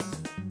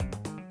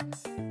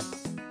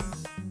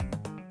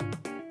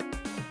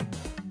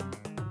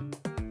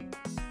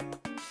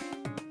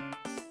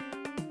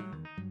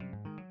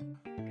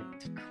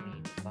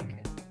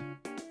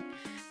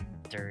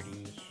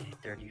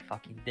dirty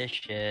fucking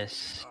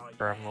dishes Oh,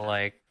 from yeah.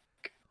 like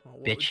Well,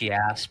 what would bitchy you-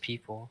 ass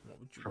people, What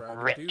would you from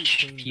rather do? rich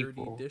Clean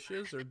people, dirty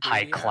dishes or dirty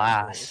high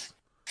class.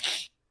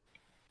 assholes?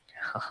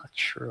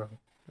 True.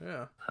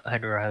 Yeah.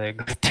 I'd rather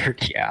go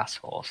dirty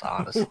assholes,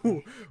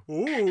 honestly.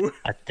 Ooh.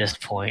 At this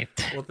point.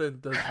 Well then,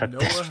 does At Noah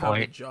this have a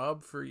point.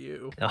 job for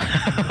you?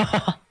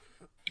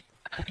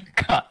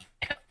 God.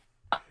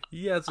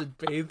 He hasn't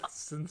bathed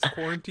since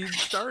quarantine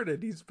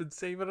started. He's been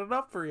saving it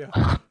up for you.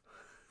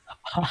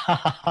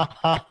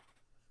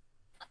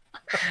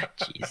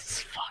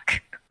 Jesus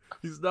fuck.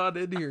 He's not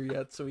in here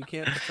yet, so he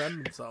can't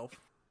defend himself.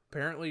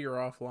 Apparently, you're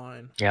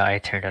offline. Yeah, I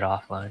turned it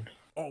offline.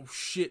 Oh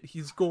shit,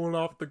 he's going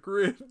off the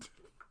grid.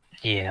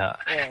 Yeah.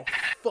 Oh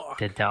fuck.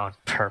 Did that on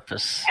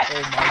purpose.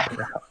 Oh my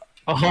god.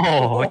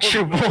 Oh, it's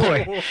your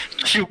boy. no.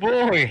 It's your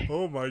boy.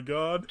 Oh my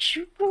god. It's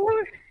your boy.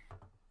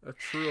 A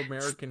true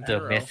American The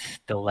hero. myth,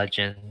 the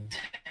legend.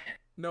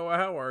 Noah,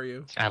 how are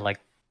you? I like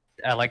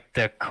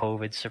the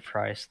COVID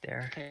surprise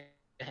there.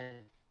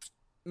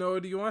 Noah,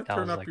 do you want to That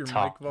turn was up like your mic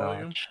top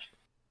volume? notch.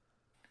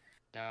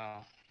 No.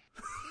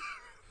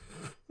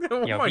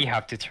 Oh Yeah, my we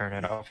have to turn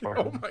it up for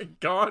Oh him. my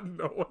god,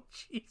 Noah,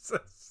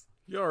 Jesus.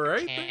 You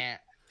alright?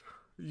 Can't.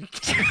 You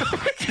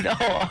can't.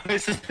 No,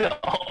 this is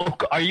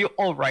are you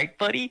alright,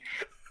 buddy?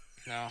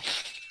 No.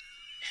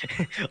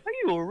 Are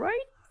you alright?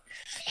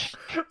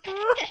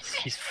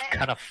 He's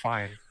kind of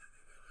fine.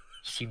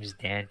 He seems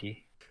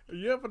dandy. Are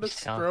you having a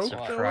Sounds stroke,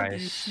 Noah? Do you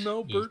surprised.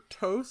 smell burnt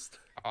toast?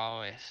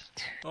 Always.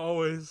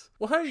 Always.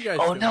 Well, how you guys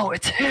Oh doing? no,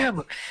 it's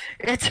him!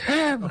 It's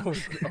him!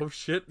 Oh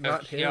shit,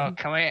 not him. Yo,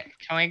 can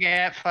we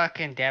get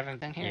fucking Devin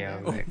in here?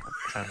 Yeah, like,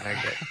 time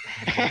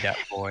to get that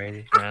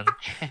boy, man.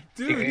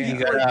 Dude, we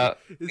he's gotta, like,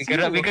 we is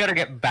gotta, he we gotta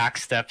get back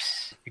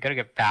steps. We gotta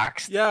get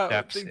back Yeah,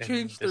 steps. they in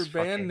changed their this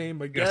band fucking- name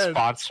we gotta again.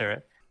 sponsor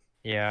it.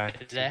 Yeah, Is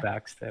it's that-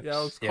 back steps. Yeah,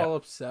 let's call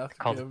up Seth.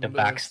 Call Give it the him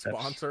back to steps.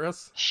 sponsor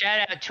us.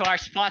 Shout out to our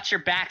sponsor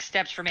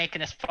Backsteps for making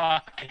this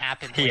fucking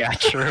happen. boys. Yeah,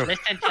 true.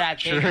 Listen to that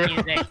big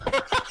True. music.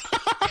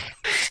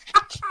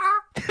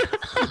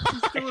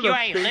 Doing If you a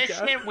ain't fake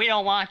listening, we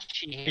don't want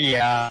you here.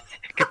 Yeah,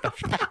 get the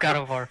fuck out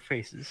of our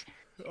faces.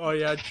 Oh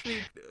yeah,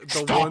 the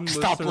Stop- one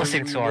stop listener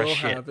listening we to our will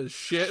shit. have is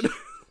shit.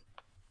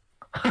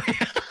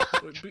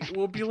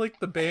 We'll be like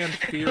the band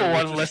Fear. One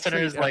we'll just listener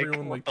treat is like,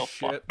 everyone "What like the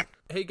shit. fuck?"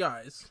 Hey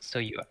guys, So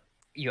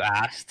you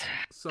asked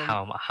some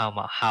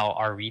how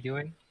are we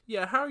doing?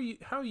 yeah, how are you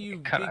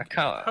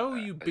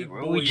big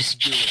We're boys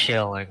just doing?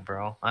 chilling,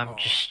 bro. I'm Oh.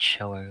 just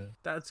chilling.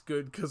 That's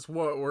good, cause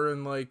what, we're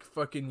in like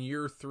fucking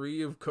year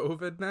 3 of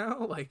COVID now.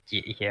 Like,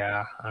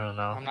 Yeah, I don't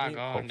know. I'm not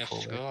going to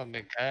Hopefully. school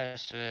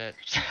because of it.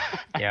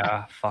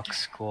 Yeah, fuck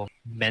school.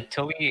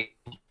 Mentally,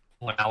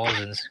 when I was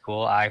in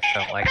school, I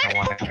felt like I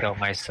want to kill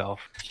myself.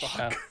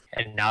 fuck.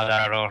 And now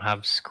that I don't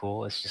have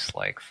school, it's just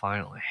like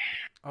finally.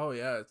 Oh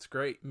yeah, it's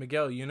great.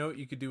 Miguel, you know what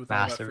you could do with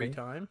all that free Masturbate?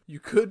 time? You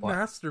could What?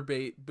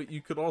 masturbate, but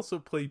you could also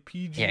play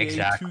PGA Yeah,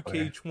 exactly.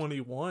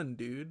 2K21,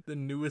 dude. The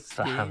newest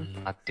So game.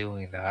 I'm not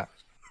doing that.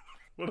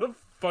 What a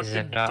fucking Is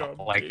it not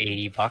dumb like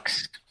game.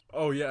 $80?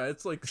 Oh yeah,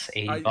 it's like It's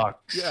 $80.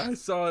 Yeah, I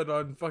saw it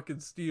on fucking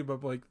Steam. I'm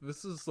like,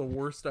 this is the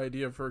worst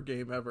idea for a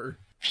game ever.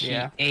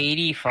 Yeah.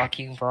 80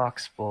 fucking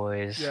bucks,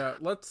 boys. Yeah,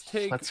 let's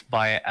Let's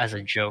buy it as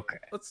a joke.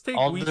 take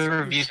All Wii the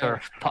reviews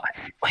Sports are.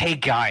 Hey,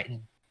 guy,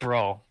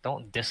 bro,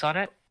 don't diss on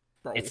it.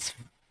 Bro. It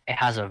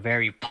has a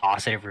very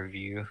positive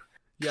review.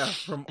 Yeah,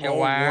 from Yeah, all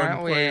why one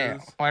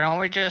players. don't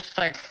we just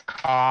like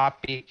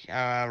copy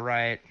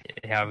right?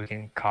 Yeah, we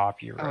can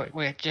copyright. Oh,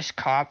 wait, just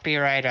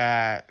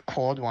copyright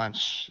cold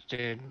ones,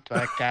 dude.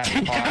 Like that.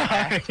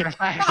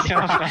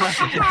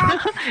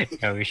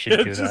 Yeah, we should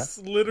Yeah, do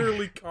just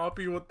literally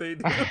copy what they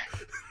do. that.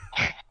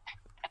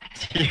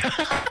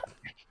 Yeah.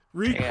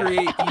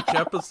 Recreate each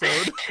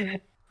episode.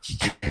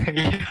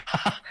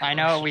 I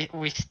know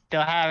we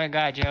still haven't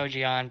got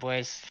Joji on,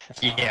 boys.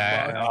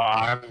 Yeah,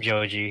 I'm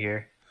Joji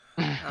here.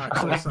 Ah,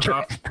 close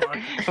enough.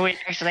 Fuck. We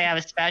actually have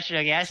a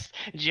special guest,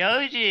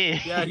 Joji.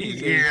 Yeah, he's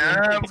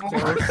Yeah, Asian. It's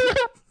close.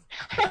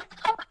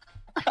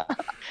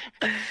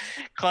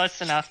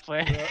 Close enough,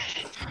 boy. Yeah.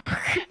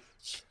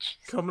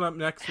 Coming up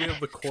next, we have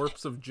the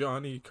corpse of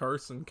Johnny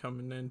Carson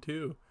coming in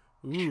too.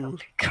 Ooh,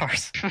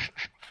 Carson.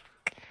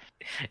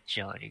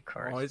 Johnny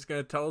Carson. oh, he's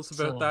gonna tell us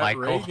about So that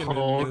Michael Reagan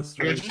Hogan.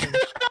 administration.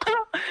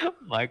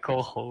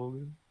 Michael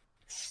Hogan.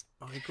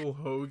 Michael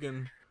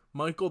Hogan,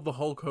 Michael the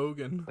Hulk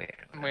Hogan. Wait,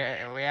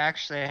 We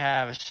actually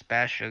have a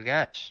special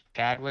guest,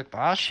 Chadwick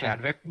Boseman.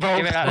 Chadwick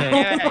Give it up,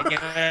 Boseman.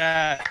 give it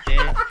up,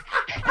 dude.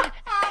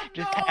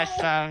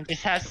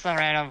 Just have some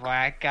random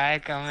black guy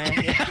come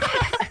in.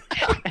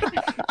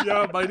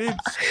 Yeah, my name's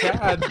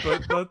Chad,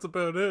 but that's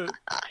about it.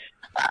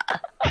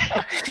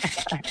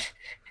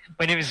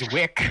 My name is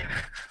Wick.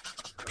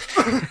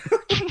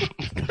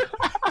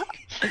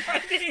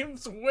 My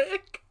name's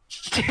Wick.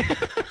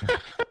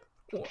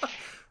 What?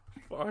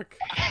 Fuck.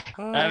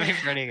 That'd be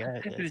pretty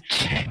good.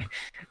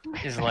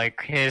 Is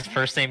like his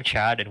first name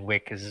Chad and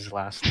Wick is his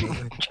last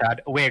name.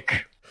 Chad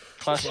Wick.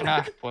 Close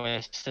enough,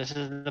 boys. This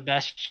is the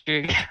best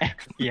you get.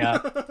 Yeah.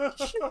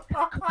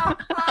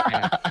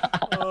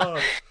 Oh,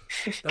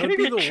 that Can would we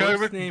be get the Chadwick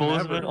worst name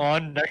Boseman ever.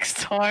 on next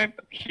time?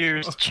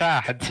 Here's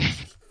Chad.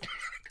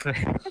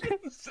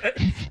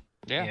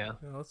 Yeah. Yeah,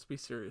 let's be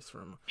serious for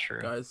a moment.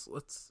 True. Guys,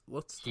 let's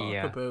talk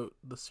Yeah. about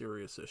the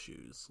serious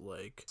issues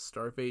like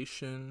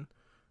starvation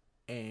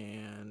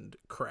and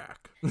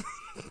crack.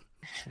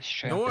 It's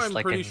true. No, It's I'm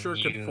like pretty a sure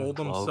could new fold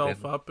himself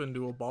Logan. up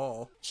into a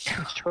ball.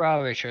 It's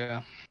probably true.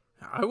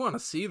 I want to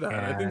see that.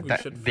 I think we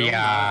that, should film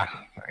yeah,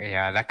 that.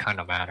 yeah, that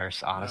kind of matters,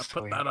 Yeah,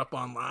 honestly. put that up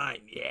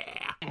online. Yeah.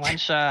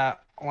 Once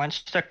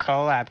the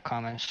collab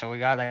comes, so we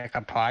got like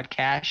a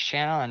podcast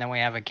channel, and then we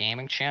have a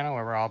gaming channel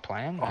where we're all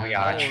playing. Oh, and,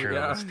 yeah, like, true.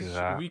 Let's do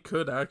that. We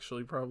could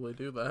actually probably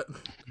do that.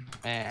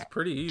 yeah, It's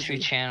pretty two easy.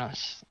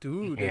 channels.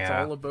 Dude, it's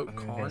Yeah, all about I'm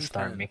gonna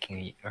start content.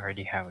 making.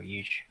 Already have a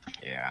huge.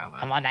 Yeah, man.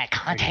 I'm on that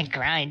content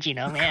grind, you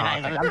know,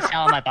 man. Content. I'm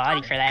selling my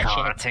body for that shit.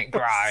 Content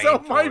grind,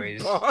 Sell my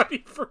boys.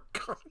 body for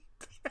content.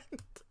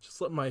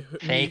 Just let my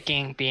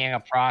Faking being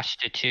a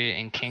prostitute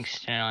in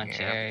Kingston,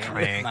 Ontario.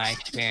 pranks. My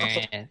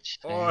experience.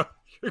 Oh,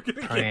 you're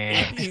gonna get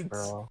Pranks, AIDS.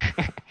 bro.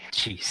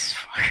 Jeez,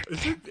 fuck.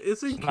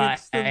 Isn't My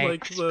Kingston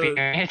like the?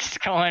 experience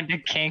going to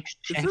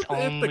Kingston's Isn't it the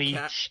only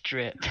cat-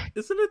 strip.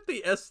 Isn't it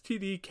the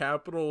STD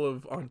capital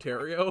of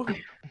Ontario?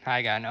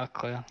 I got no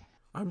clue.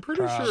 I'm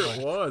pretty sure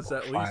it Probably. was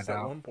at We'll least find at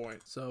out. one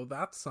point. So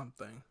that's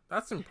something.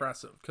 That's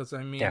impressive because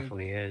I mean,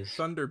 Definitely is.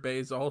 Thunder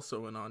Bay's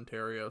also in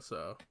Ontario,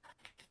 so.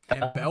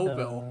 And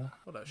Belleville.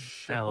 What a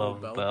shit. I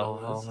love Belleville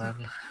Belleville, is.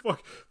 man.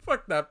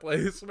 Fuck that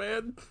place,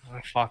 man.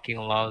 I fucking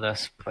love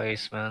this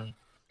place, man.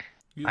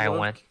 You I love-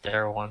 went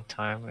there one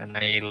time and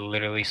I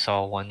literally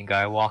saw one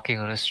guy walking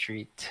on the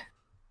street.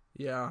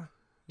 Yeah.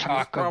 He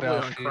was Taco probably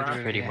Bell on food crack.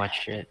 review. Pretty Yeah.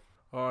 much it.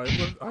 Oh,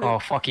 Oh,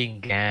 fucking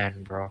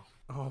Gan, bro.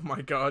 oh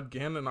my god,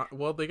 Gannon.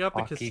 Well, they got the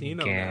Fucking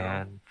casino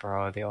Gan,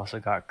 bro. They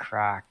also got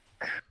crack.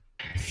 now.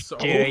 So,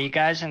 Dude, are you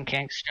guys in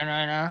Kingston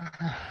right now?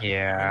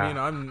 Yeah. I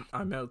mean,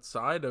 I'm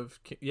outside of.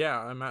 Yeah,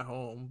 I'm at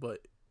home, but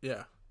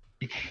yeah.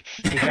 You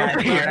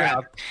guys,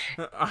 Yeah.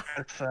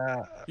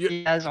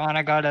 you guys want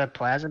to go to the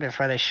plaza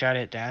before they shut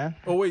it down?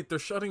 Oh wait, they're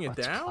shutting it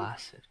What's down.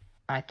 Placid?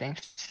 I think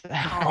so.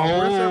 Oh,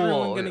 where's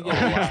everyone gonna get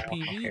oh,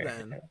 HPV okay.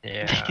 then?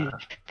 Yeah.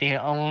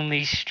 The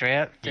only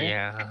strip. Dude.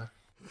 Yeah.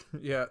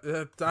 Yeah,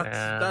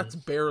 that's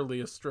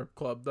barely a strip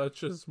club. That's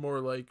just more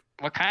like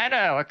What kind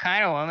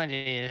of woman do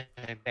you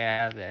think they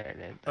have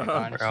there? Bro,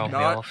 Not-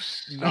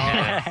 MILFs.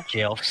 not-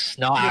 Jilfs.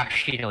 No,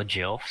 actually, no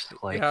Jilfs.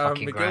 Like yeah,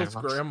 fucking Miguel's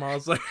grandmas.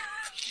 grandma's like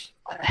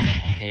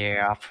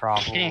Yeah,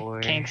 probably.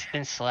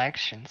 Kingston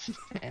selections.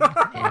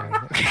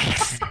 Yeah.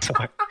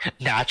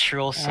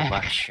 Natural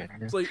selection.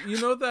 it's like you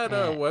know that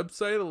Yeah.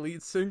 website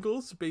Elite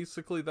Singles.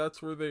 Basically,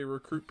 that's where they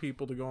recruit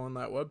people to go on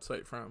that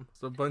website from.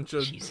 It's a bunch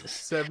of Jesus.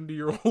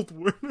 70-year-old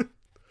women.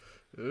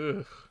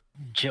 Ugh.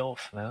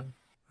 Jilf, man.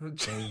 They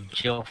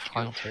Jilf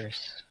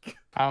hunters.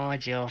 I'm a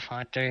Jill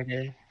Hunter,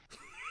 dude.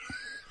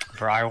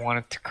 Bro, I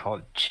wanted to call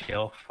it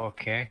Jilf,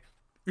 okay?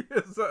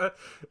 Is that-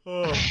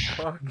 oh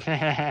fuck.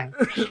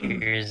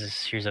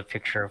 Here's a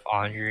picture of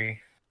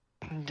Andre.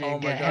 Dude, Oh my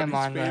get God, him he's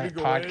on the fading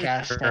away.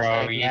 podcast.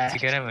 Bro, you yeah. need to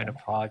get him in a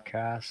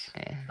podcast.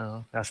 Yeah.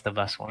 Oh, that's the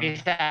best one.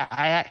 He's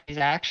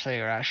actually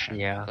Russian.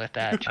 Yeah, With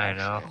that. I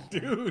know.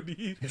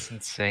 Dude, It's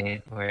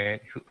insane.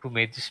 Wait, who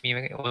made this meme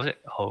again? Was it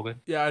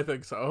Hogan? yeah, I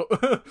think so.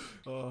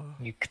 Oh.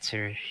 You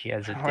consider he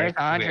has a Where's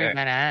dick. Andre Wait,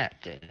 been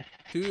at, dude?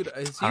 Dude,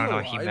 is he I don't know,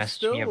 alive he messaged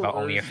still, me about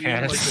or is he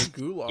in, like, OnlyFans. a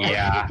gulag?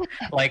 Yeah,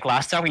 like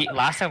last time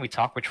we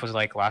talked, which was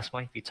like last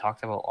month, we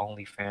talked about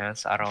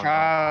OnlyFans. I don't know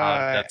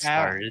how that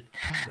started.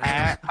 I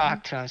haven't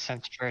talked to him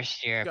since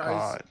first year of Guys,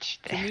 college.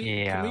 Can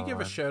we Yeah, give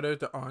a man. shout out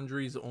to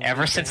Andre's OnlyFans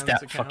Ever since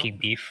that account? fucking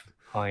beef.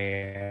 Oh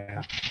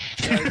yeah,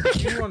 Guys,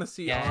 if you want to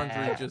see Yeah.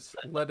 Andre, just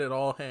let it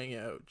all hang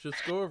out.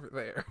 Just go over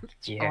there.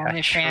 yeah,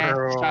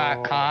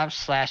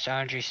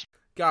 OnlyFans.com/Andre.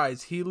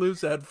 Guys, he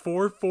lives at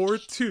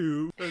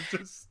 442.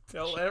 Just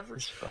tell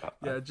every. Yeah,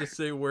 Yeah, just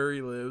say where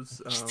he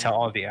lives. just tell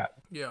all the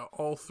Yeah,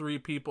 all 3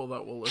 people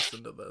that will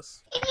listen to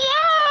this.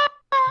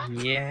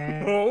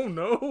 yeah. Oh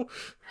no,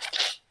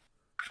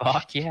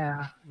 Fuck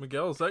yeah.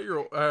 Miguel, is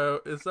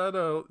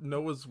that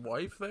Noah's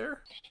wife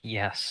there?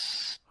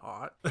 Yes.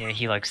 Hot. Yeah,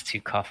 he likes to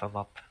cuff him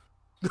up.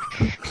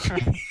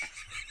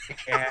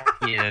 Yeah,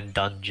 He's in a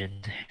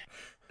dungeon.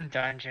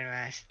 Dungeon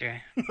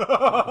Master.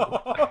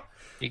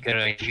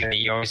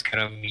 You always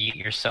gotta mute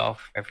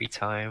yourself every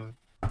time.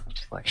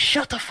 Just like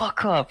shut the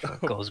fuck up.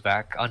 Goes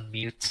back,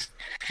 unmutes.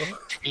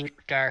 Deep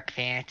dark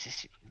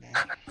fantasy.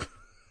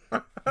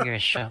 You gotta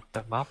shut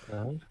them up,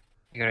 man.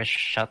 You gotta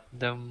shut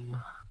them.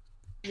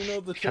 You know,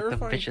 the Shut them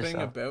terrifying bitches thing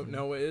up. about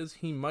Noah is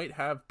he might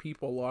have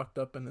people locked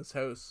up in his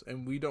house,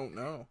 and we don't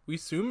know. We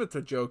assume it's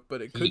a joke,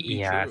 but it could be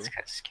Yeah, true. it's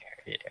kind of scary.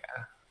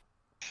 Yeah.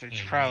 So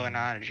it's probably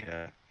not a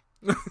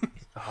joke.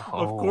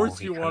 Of course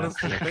he you want kinda us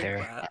to put it think there.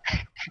 that.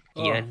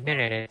 He Oh.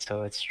 admitted it,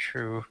 so it's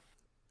true.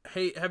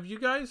 Hey, have you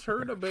guys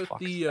heard What the about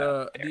fuck's the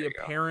that? There you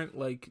go. apparent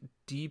like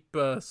deep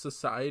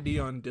society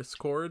on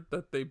Discord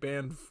that they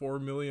banned 4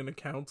 million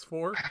accounts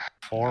for?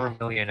 4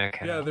 million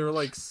accounts. Yeah, they were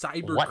like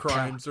cyber What the-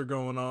 crimes are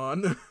going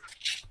on.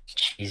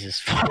 Jesus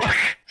fuck.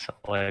 So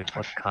like,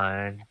 what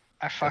kind?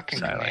 I fucking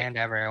Sorry. command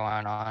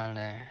everyone on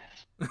there.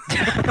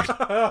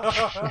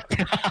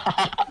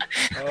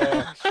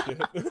 Oh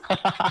shit.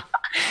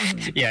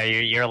 Yeah,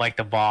 you're like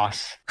the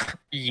boss.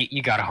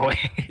 You got away.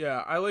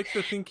 Yeah, I like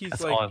to think he's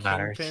That's all like that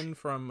matters. Kingpin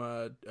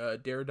from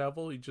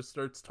Daredevil. He just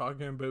starts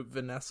talking about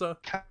Vanessa.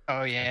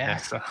 Oh yeah.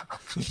 Vanessa.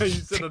 Yeah,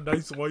 he's in a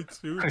nice white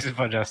suit. Who's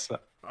Vanessa?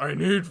 I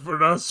need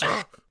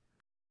Vanessa.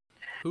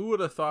 Who would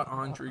have thought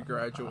Andre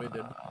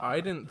graduated?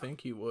 I didn't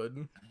think he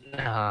would.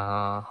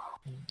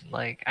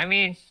 Like, I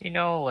mean,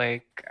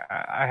 like,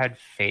 I had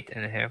faith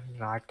in him,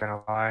 not gonna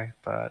lie,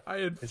 but I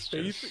had It's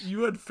faith. just-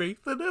 You had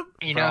faith in him?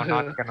 You bro,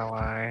 know who? not gonna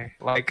lie.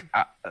 Like,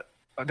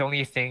 the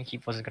only thing he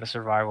wasn't gonna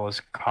survive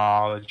was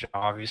college,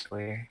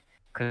 obviously.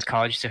 Because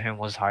college to him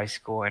was high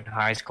school, and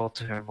high school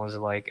to him was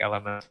like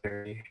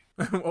elementary.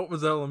 What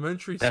was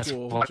elementary That's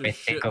school? what I Just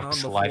think shitting of on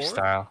his the floor?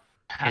 lifestyle.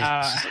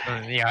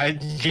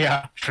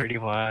 Yeah, pretty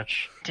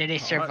much. Did he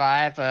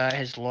survive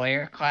his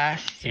lawyer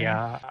class?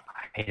 Yeah,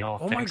 I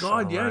don't Oh think my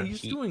god, so, yeah, man.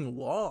 he's doing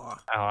law.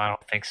 Oh, I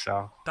don't think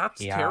so.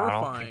 That's Yeah, I don't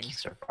terrifying. think he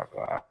survived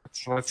that.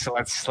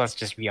 Let's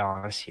just be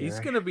honest here. He's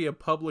gonna be a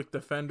public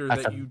defender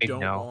That's that a you big don't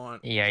no.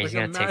 want. Yeah, he's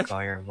Like, gonna take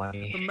all your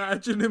money.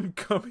 Imagine him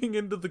coming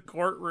into the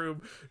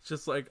courtroom,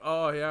 just like,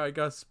 oh yeah, I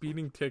got a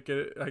speeding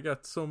ticket. I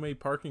got so many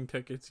parking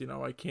tickets,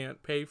 I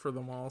can't pay for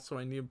them all, so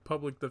I need a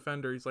public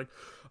defender. He's like,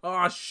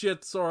 oh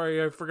shit,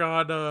 sorry, I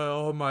forgot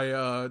all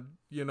my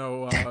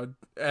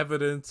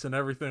evidence and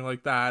everything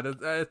like that.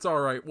 It's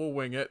all right, we'll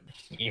wing it.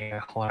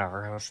 Yeah,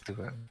 whatever. Let's do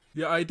it.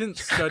 Yeah, I didn't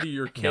study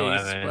your case, No but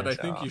I evidence,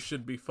 think you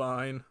should be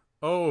fine.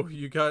 Oh,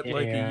 you got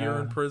like a year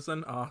in Yeah.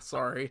 prison? Ah,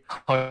 sorry.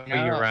 Oh,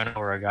 No. you ran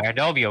over a guy.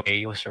 That'll be okay.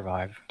 You'll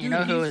survive. You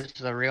know who he's- is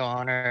the real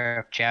owner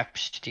of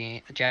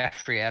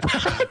Jeffrey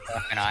Epstein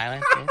fucking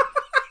island? Dude?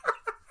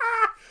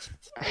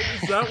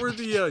 Is that where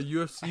the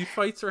UFC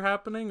fights are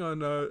happening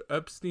on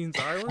Epstein's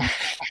Island?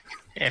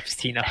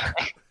 Epstein.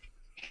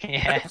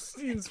 Yeah.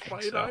 Epstein's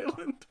Fight so.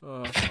 Island?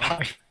 Oh,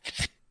 fuck.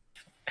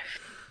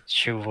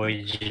 It's your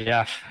boy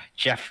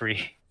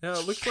Jeffrey. Yeah,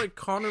 it looks like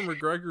Conor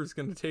McGregor's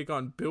gonna take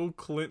on Bill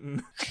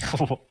Clinton.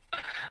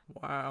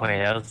 Wow. Wait,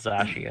 that's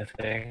actually a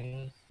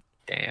thing.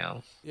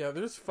 Damn. Yeah,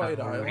 there's Fight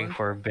I'm rooting Island,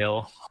 for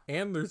Bill.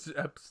 and there's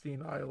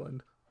Epstein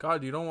Island.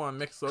 God, you don't want to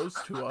mix those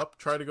two up.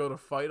 Try to go to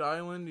Fight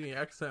Island, and you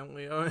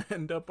accidentally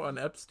end up on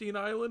Epstein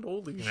Island?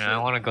 Holy shit. Yeah, I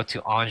want to go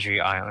to Andre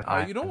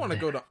Island. You don't want to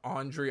go to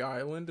Andre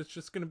Island. It's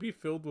just gonna be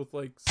filled with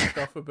like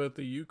stuff about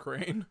the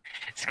Ukraine.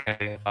 It's gonna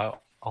be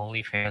about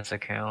OnlyFans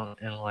account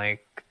and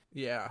like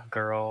Yeah,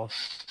 girls.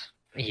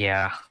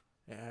 Yeah.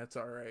 yeah, it's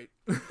all right.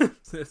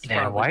 It's Man,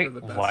 probably for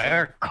the best. why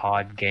are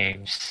COD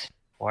games?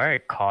 Why are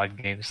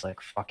COD games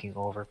like fucking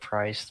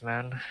overpriced,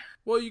 man?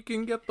 Well, you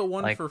can get the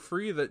one like- for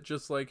free that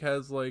just like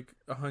has like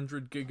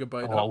 100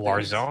 gigabyte. Well,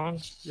 updates.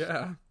 Warzone?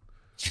 Yeah,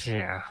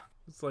 Yeah.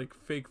 it's like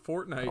fake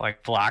Fortnite.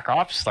 Like Black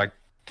Ops? Like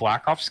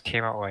Black Ops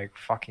came out like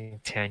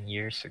fucking 10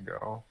 years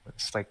ago.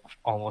 It's like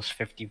almost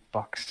 $50.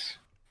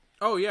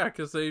 Oh yeah,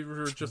 because they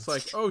were just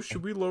like, oh,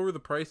 should we lower the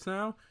price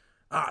now?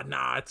 Ah,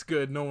 nah, it's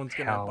good. No one's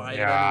gonna Hell buy it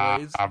yeah.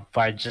 anyways.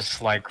 By just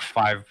like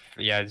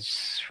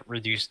just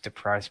reduce the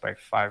price by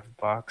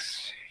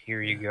 $5.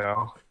 Here you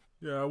go.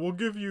 Yeah, we'll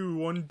give you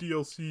one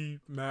DLC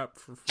map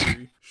for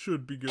free.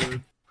 Should be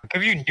good. I'll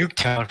give you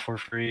Nuketown for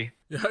free.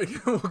 Yeah,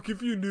 we'll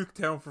give you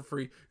Nuketown for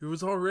free. It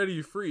was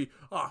already free.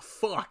 Ah,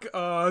 fuck.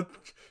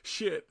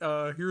 Shit.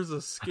 Here's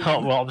a skin.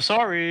 Oh, well, I'm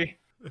sorry.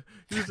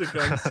 Here's a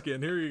gun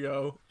skin. Here you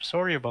go.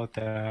 Sorry about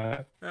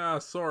that. Ah,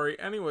 sorry.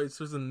 Anyways,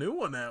 there's a new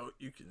one out.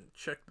 You can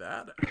check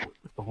that out.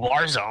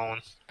 Warzone.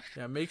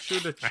 Yeah, make sure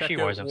to check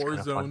Actually, out Warzone's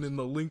kinda Warzone fun. in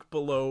the link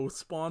below.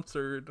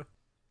 Sponsored.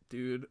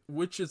 Dude,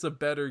 which is a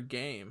better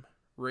game?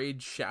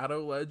 Raid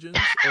Shadow Legends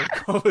or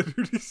Call of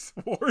Duty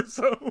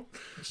Warzone?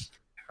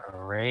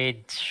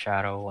 Raid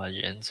Shadow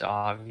Legends,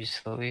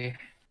 obviously.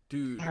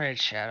 Dude, Raid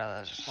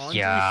Shadow. Andre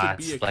Yeah, should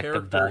be a it's like the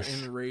character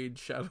best. in Raid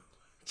Shadow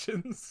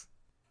Legends.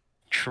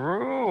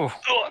 True.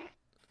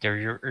 They're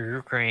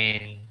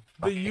Ukraine.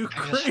 The I just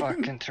Ukraine.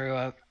 fucking threw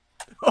up.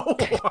 Oh,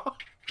 wow.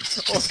 It's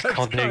Oh, just that's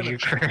called the kinda-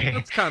 Ukraine.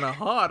 That's kind of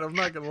hot. I'm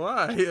not gonna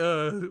lie.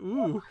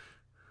 Ooh.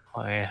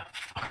 Oh yeah.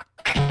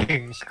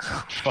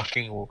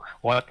 Fucking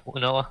what,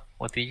 Noah?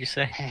 What did you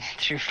say?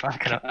 Threw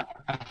fucking up.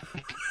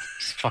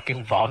 Just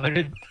fucking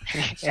vomited.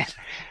 Yeah.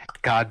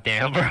 God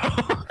damn, bro.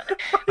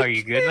 Are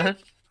you good, man?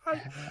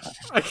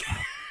 I can't,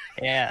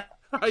 Yeah,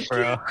 I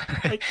bro.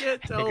 can't, I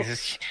can't tell.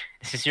 this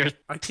is your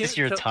I this can't is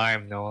your tell-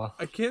 time, Noah.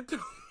 I can't tell.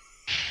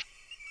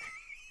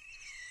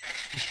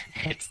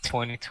 It's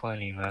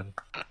 2020, man.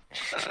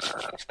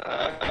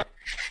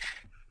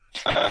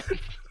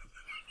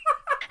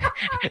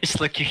 It's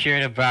like you hear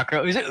in the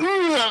background. He's like, ooh,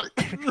 ooh.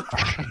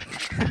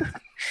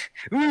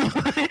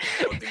 I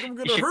think I'm You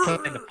gonna should put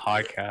hurt. in the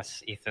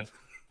podcast, Ethan.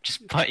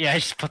 Just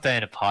put that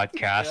in a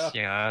podcast.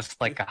 Yeah. You know, it's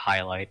like a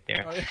highlight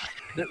there.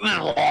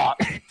 Oh,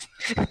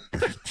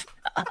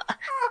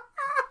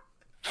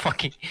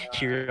 Fucking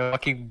hero,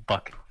 fucking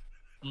bucket.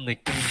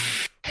 Like,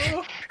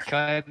 oh. Could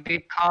it be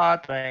called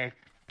like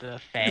the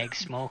fag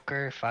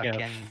smoker?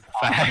 Fucking.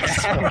 fag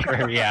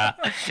smoker, yeah.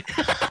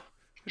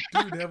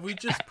 Dude, have we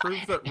just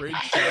proved that Raid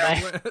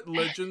Shadow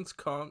Legends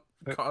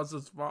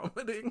causes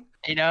vomiting?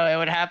 You know, it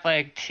would have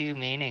like two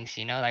meanings.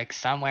 You know, like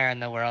somewhere in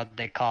the world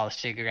they call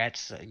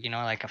cigarettes, you know,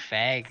 like a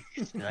fag.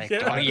 Like,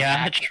 Yeah. wanna go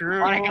Yeah, back? true.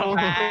 Wanna go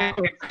back?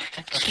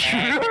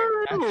 True.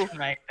 Something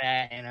like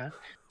that, you know.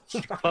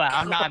 But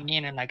I'm not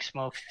meaning like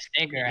smoke a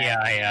cigarette.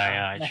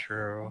 Yeah,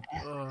 true.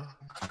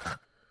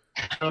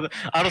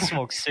 I don't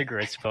smoke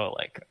cigarettes, but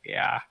like,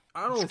 yeah.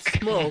 I don't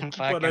smoke,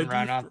 but I Fucking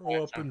run do up throw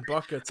on up in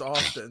buckets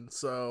often,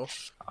 so...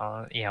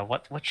 Yeah,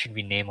 what should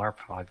we name our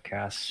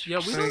podcast? Yeah,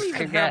 we So don't we even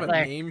could have get, a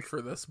like- name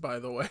for this, by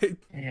the way.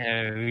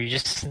 Yeah, we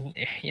just,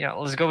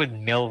 let's go with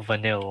Mil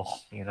Vanil,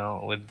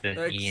 with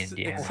the E and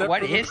the N. Except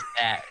What for the- is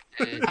that?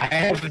 dude? I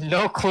have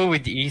no clue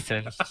with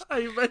Ethan.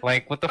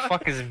 Like, what the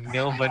fuck is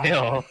Mil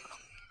Vanil?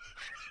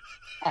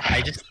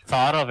 I just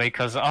thought of it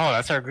because,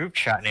 that's our group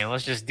chat name.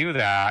 Let's just do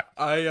that.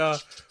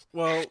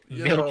 Well,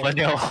 Mil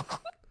Vanil.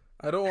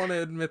 I don't want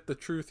to admit the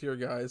truth here,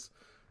 guys.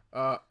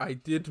 I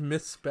did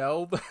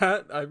misspell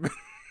that.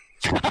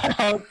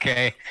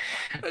 Okay.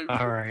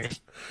 Alright.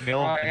 Mil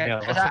Oh, yeah,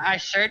 'cause Vanil. I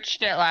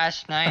searched it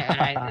last night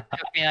and it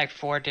took me like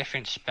 4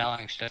 different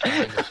spellings to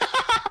find it.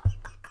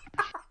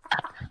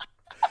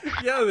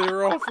 Yeah, they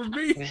were all for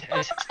me.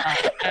 It's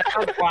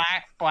a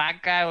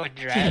black guy with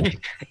dread.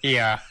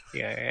 Yeah.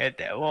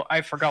 Well,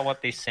 I forgot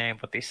what they sang,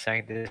 but they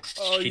sang this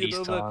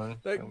shitty song.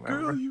 that remember?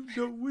 girl you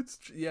know it's...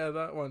 Yeah,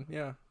 that one.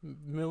 Yeah.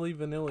 Milli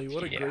Vanilli.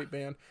 What a Yeah. great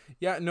band.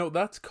 Yeah, no,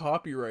 that's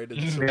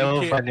copyrighted. So Mil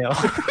we can't... Vanil.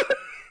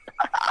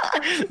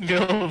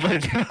 Mil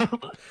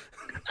Vanil.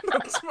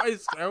 That's my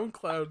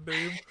SoundCloud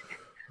name.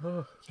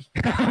 Ugh,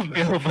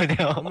 Mil I'm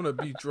Vanil. gonna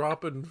be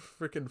dropping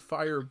freaking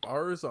fire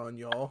bars on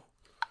y'all.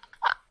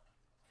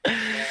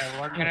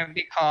 Yeah, we're gonna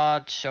be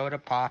called Soda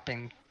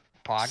Popping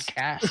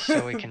Podcast,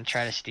 so we can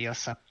try to steal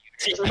some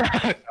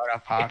soda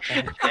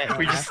popping.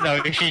 We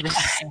should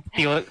just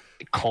steal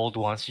cold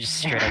ones. Just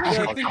straight up Yeah,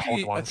 steal cold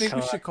I ones. think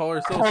we should call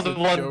ourselves Call the the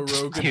one, Joe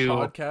Rogan two.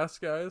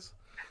 Podcast, guys.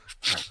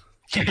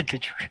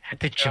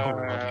 the Joe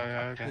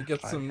Rogan. We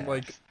get some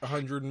like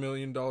 $100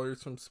 million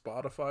from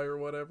Spotify or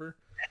whatever.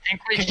 I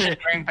think we should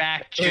bring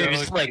back It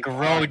was like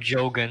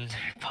Jogan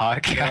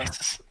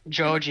podcast.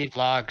 Joji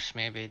Vlogs,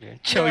 maybe,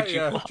 dude. Joji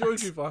yeah, vlogs.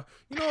 Joji Vlog.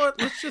 You know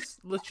what?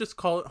 Let's just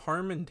call it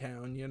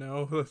Harmontown.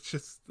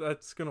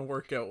 That's gonna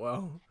work out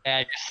well. Yeah,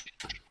 I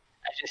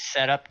just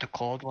set up the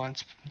Cold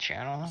Ones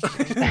channel.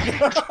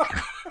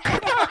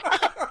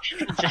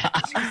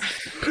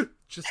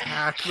 Just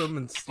hack them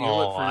and steal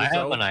it Oh, for I have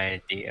yourself. an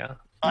idea.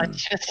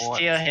 Let's just steal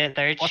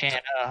their channel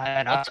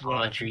and What's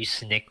upload.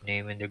 Audrey's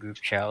nickname in the group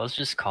chat? Let's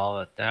just call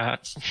it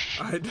that.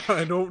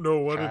 I don't know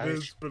what it Guys.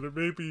 is, but it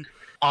may be.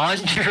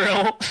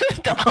 Andril,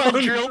 the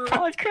Andril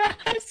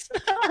podcast.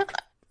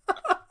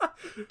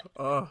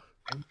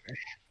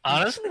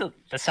 Honestly,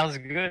 that sounds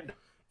good.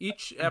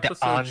 Each The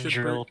episode should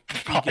Andril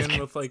begin podcast.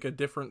 with like a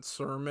different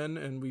sermon,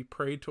 and we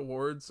pray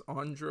towards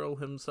Andril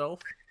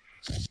himself.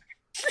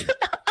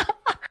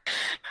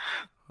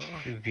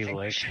 It'd be I think we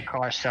like, should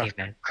call ourselves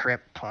Amen.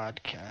 Crip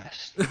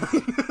Podcast.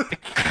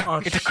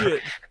 Oh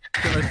shit!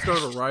 Can I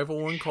start a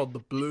rival one called the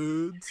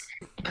Bloods?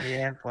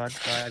 Yeah, Blood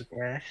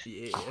Podcast.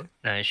 Yeah,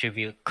 No, it should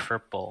be a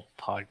cripple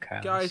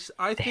podcast. guys,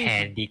 I the think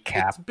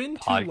handicap it's been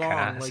too long.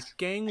 podcast. Like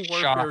gang warfare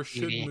Shock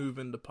should TV. move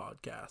into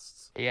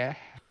podcasts. Yeah,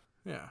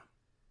 Yeah.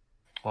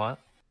 What?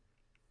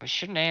 we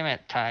should name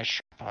it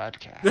Tash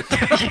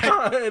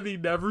Podcast. And he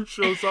never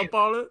shows up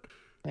on it.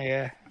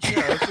 Yeah.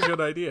 Yeah, that's a good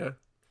idea.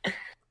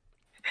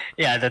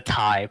 Yeah, the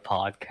Thai Yeah,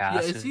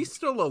 podcast. is he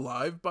still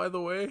alive, by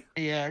the way?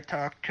 Yeah, I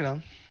talked to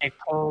him. They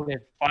called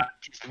it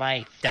Fucked His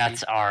Life.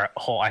 That's our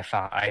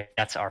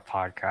that's our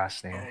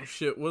podcast name. Oh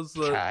shit! What's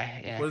the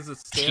Thai, yeah. what does it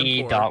stand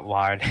T for? dot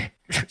wide.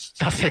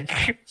 Nothing.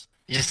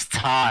 Just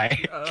Thai.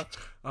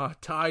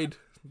 Tide.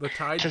 The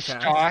Tide Cast.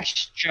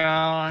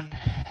 Testosterone.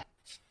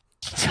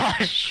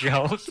 Josh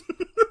Jones.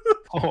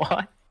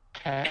 What?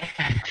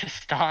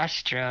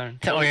 Testosterone.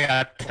 Oh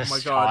yeah, my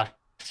God.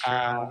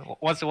 testosterone.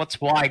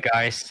 What's Y,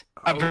 guys?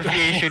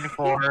 Abbreviation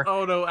for.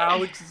 Oh no,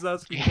 Alex is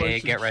asking Hey,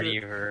 questions. get ready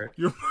Shit. for.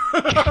 You're...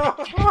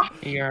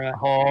 You're a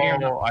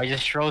Oh, I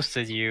just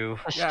roasted you.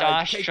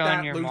 Yeah, take testosterone,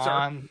 that, your loser.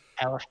 mom,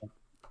 elephant.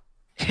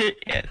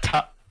 Yeah,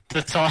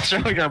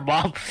 testosterone, your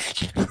mom.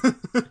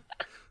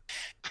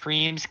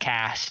 Creams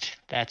cast.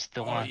 That's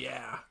the Oh one.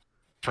 yeah.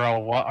 Bro,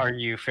 what are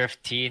you?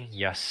 15?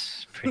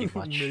 Yes, pretty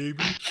much. Maybe.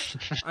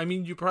 I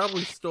mean, you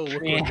probably still look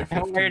Cream, like a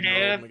 15-year-old,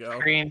 dude. Miguel.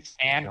 Cream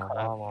Sand Your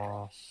Club.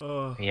 mama.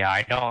 Oh, Yeah,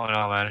 I don't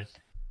know, man.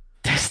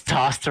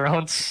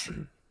 Testosterone's.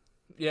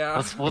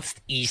 yeah. What's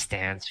E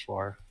stands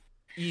for?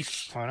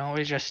 East Why don't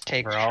we just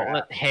take Bro,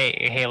 trap?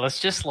 hey, let's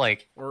just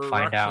like or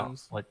find out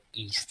erections. what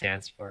E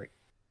stands for.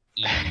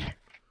 E.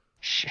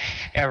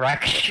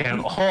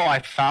 Erection. Oh, I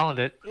found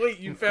it. Wait,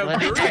 you found Let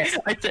me yours?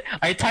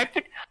 I type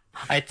in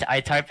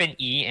I type in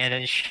E and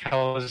it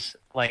shows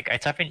like I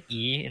type in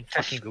E in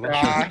fucking Google,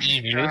 it shows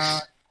E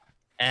news,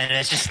 and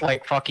it's just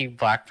like fucking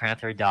Black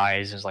Panther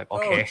dies. It's like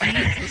okay, Oh,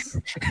 Jesus.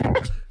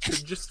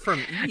 Just from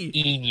E.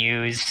 E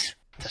news.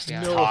 Just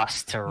Yeah.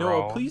 tossed to No,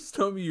 roll. please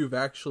tell me you've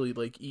actually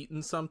like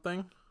eaten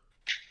something.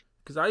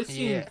 Because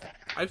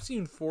I've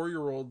seen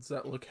 4-year-olds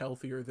that look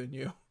healthier than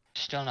you.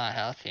 Still not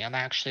healthy. I'm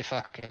actually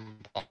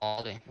fucking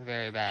balding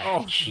very bad.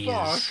 Oh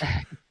Jesus. fuck,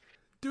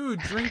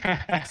 dude!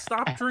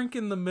 Stop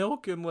drinking the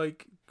milk and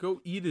like go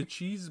eat a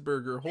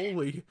cheeseburger.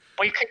 Holy.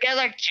 We could get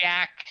like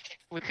Jack.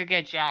 We could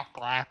get Jack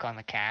Black on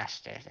the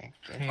cast. I think.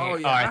 Oh, Oh,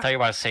 yeah. I thought you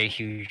were about to say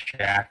Hugh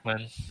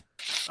Jackman.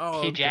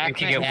 Oh, Hugh Jackman, we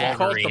could get yeah.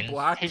 called the Wolverine.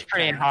 Black He's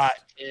pretty Cast. hot.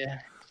 Yeah.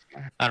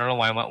 I don't know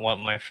why what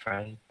my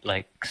friend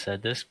like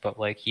said this, but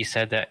like he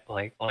said that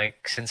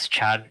like since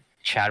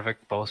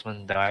Chadwick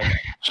Boseman died,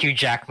 Hugh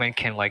Jackman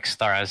can like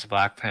star as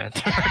Black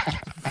Panther.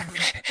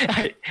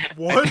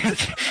 What?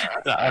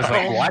 I was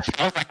like,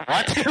 what? I was like,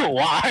 what?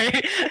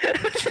 Why?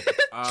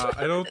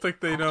 I don't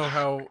think they know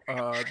how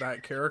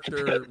that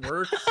character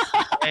works.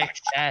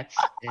 Makes sense.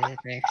 It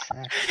makes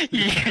sense.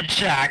 Hugh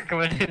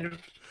Jackman in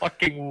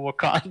fucking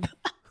Wakanda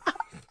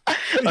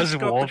as He's got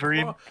the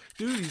Wolverine. claw-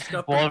 Dude, he's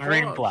got the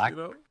Wolverine claws, Black. You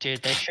know?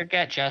 Dude, they should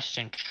get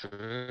Justin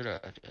Trudeau,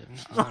 dude.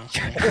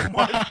 Honestly. Oh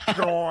my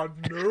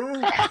god,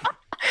 no!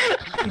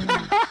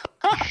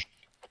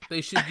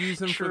 They should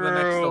use him for the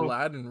next True.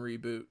 Aladdin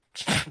reboot.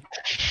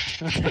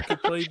 He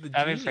could play the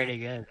That'd be genie. pretty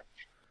good.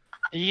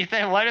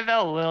 Ethan, what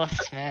about Will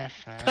Smith,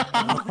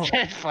 man?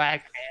 Just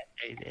Black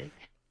Panther, dude.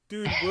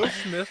 Dude, Will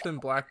Smith and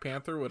Black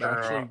Panther would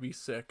actually be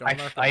sick. I'm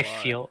not gonna I lie.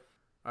 feel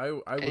I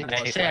would I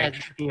watch said-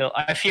 that.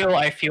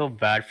 I feel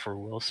bad for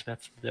Will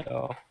Smith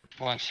though.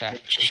 One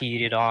sec.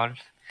 Cheated on.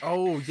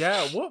 Oh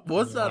yeah, what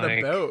was that Like,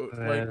 about?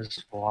 Like,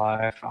 his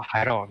wife.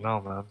 I don't know,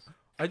 man.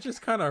 I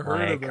just kind of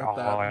heard Like, about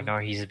all I that. know,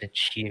 he's been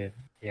cheated.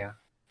 Yeah.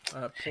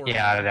 Poor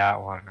Yeah, man.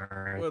 that one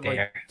right What, there.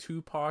 like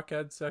Tupac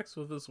had sex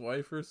with his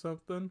wife or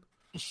something?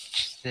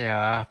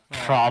 Yeah, Oh.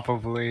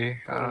 probably.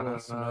 Poor I Will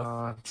don't Smith.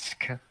 know. It's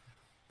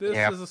This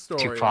Yeah, is a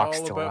story Tupac's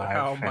all still about alive,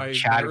 how and my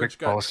Chadwick marriage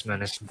got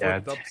Boseman is flipped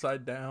dead.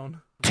 upside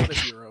down. What a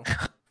hero!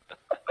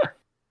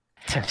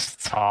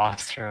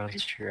 Testosterone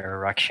is your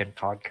erection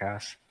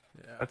podcast.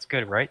 Yeah, That's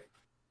good, right?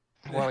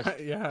 What was,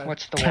 yeah.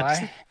 what's the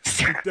why?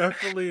 It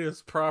definitely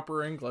is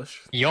proper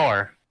English.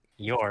 Your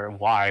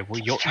why? Well,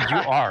 you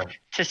are.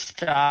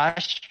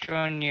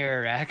 Testosterone, your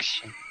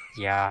erection.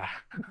 Yeah,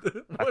 What-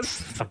 that's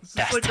the is this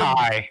best like a-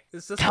 tie.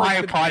 Is this Tie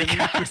like the beginning-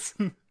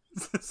 podcast.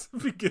 Is this the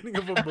beginning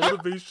of a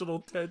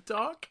motivational TED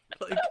talk?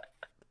 Like,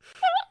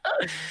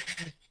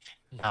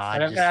 Nah, What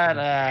just,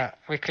 about,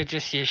 we could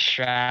just use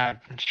Shroud.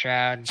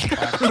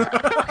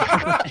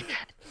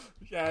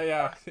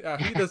 yeah,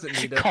 he doesn't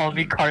need it. call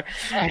me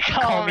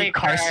call me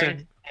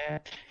Carson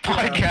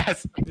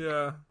podcast.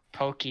 Yeah,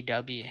 Pokey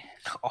W.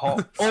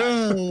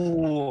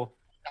 Oh,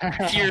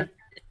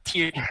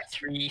 tier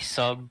 3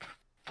 sub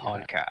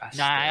podcast.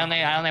 Nah,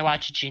 I only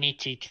watch Ginny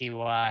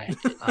TTY.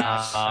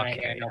 I don't Okay.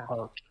 hear no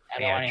Pokey. I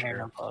don't Yeah, want to hear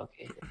true. no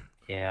Pokey.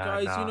 Yeah,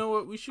 guys, nah. you know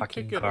what? We should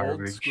Fucking kick it old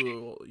garbage.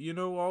 school. You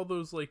know all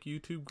those like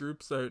YouTube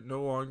groups that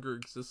no longer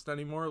exist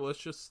anymore? Let's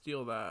just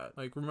steal that.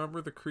 Like,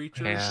 remember the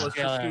creatures? Yeah. Let's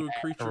just do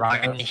a creature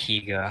Ryan cast.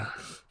 Higa.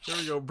 There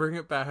we go. Bring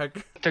it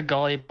back. The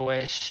Gully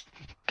Boys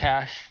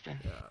cast.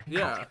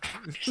 Yeah.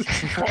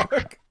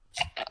 Fuck.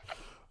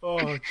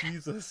 Oh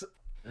Jesus.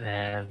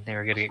 Man, they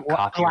were gonna get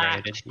Blacked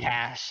copyrighted.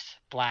 cast.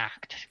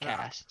 Blacked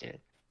cast, dude.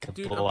 The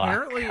Dude, Black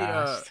apparently,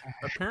 Cast.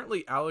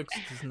 apparently Alex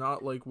does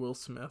not like Will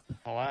Smith.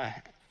 What?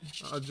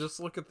 Just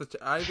look at the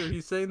either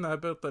he's saying that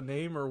about the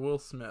name or Will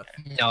Smith.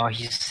 No,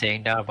 he's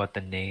saying that about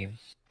the name.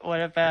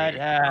 What about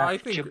I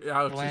think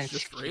Alex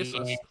is just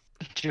racist.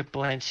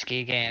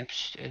 Jablinski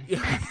games, dude. Yeah.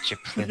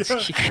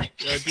 Jablinski.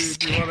 Yeah,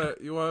 dude,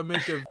 you wanna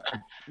make a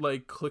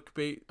like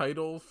clickbait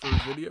title for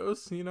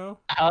videos? You know,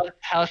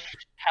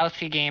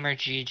 Healthy gamer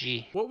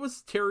GG. what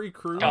was Terry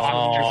Crews? Oh,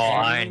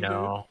 I name,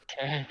 know.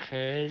 Terry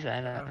Crews,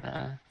 I don't know.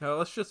 Dude? Now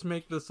let's just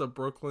make this a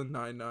Brooklyn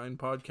Nine-Nine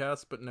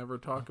podcast, but never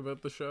talk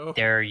about the show.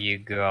 There you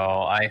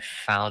go. I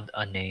found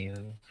a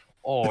name.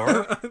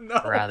 Or,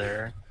 No.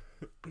 rather,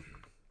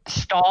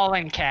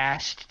 Stalling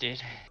cast,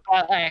 dude.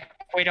 But like,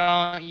 we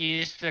don't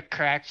use the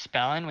correct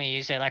spelling. We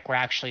use it like we're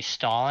actually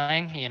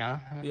stalling, you know?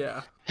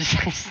 Yeah,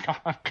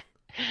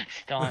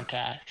 Stalling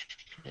cast.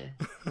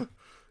 Dude.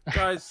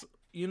 guys,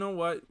 you know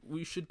what?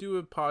 We should do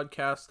a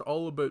podcast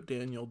all about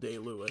Daniel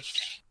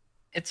Day-Lewis.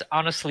 it's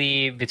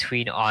honestly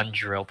between On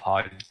Drill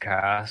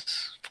podcast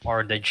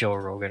or the Joe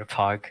Rogan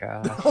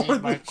podcast. Oh, the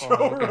Michael Joe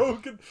Hogan.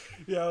 Rogan.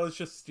 Yeah, let's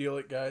just steal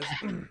it, guys.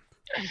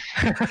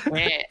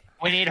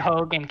 We need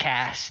Hogan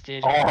cast,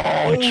 dude.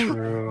 Oh, The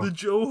true.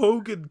 Joe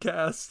Hogan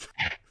cast.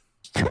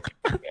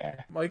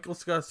 Yeah.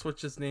 Michael's got to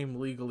switch his name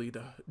legally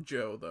to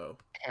Joe, though.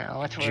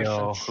 What's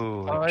Joe some,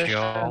 who? what were Joe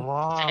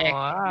sick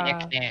Mama.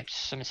 nicknames?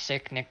 Some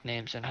sick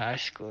nicknames in high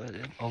school,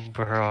 dude. Oh,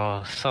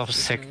 bro, some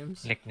sick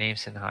names?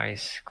 nicknames in high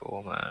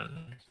school,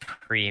 man.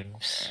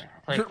 Preems.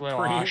 Like Will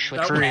Preem- Osh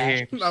with that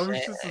Preem. that was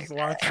just his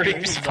last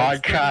Preem's name.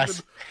 That's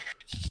podcast.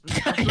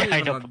 Not Yeah, I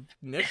even know. a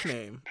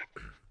nickname.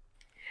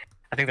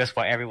 I think that's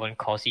why everyone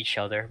calls each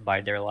other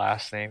by their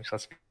last names.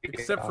 Let's be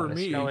Except for honest.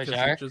 me, Noah's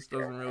because it Ark. just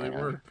doesn't really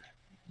work.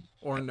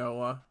 Or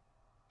Noah.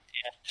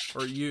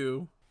 Or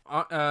you.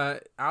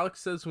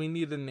 Alex says we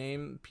need a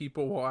name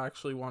people will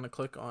actually want to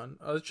click on.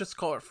 Let's just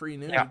call it Free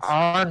News. Yeah,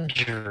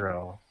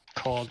 Andrew.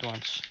 Cold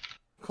ones.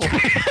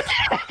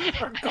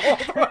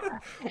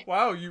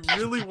 Wow, you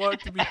really want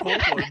to be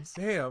cold ones.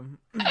 Damn.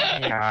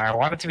 Yeah, I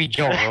want it to be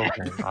Joe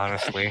Rogan,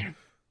 honestly.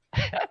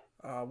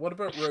 What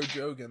about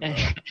Rojogan,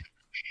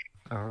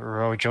 though?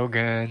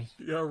 Rojogan.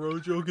 Yeah,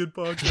 Rojogan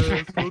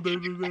podcast. Oh, da,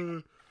 da,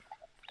 da.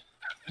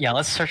 Yeah,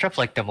 let's search up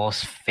like the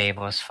most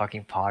famous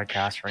fucking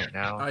podcast right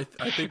now. I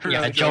think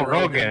Yeah, it's Joe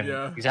Rogan.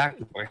 Yeah.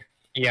 Exactly.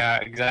 Yeah,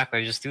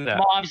 exactly. Just do that.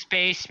 Mom's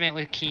Basement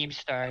with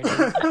Keemstar.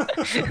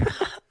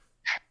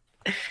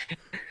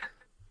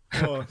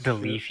 Oh, The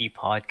shit. Leafy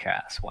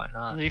Podcast. Why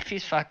not?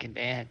 Leafy's fucking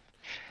banned.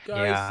 Guys,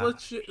 Yeah,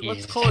 let's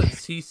he's- call it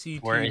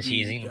CCTV. Where is he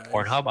using guys.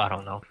 Pornhub? I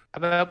don't know. How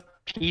about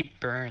Pete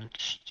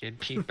Burns? Dude,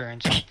 Pete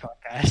Burns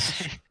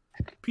podcast.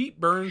 Pete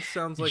Burns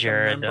sounds like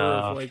Jared, a member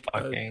of like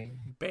fucking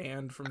a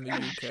band from the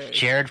UK.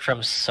 Jared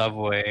from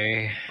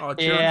Subway. Oh,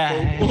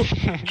 Jared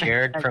Fogle.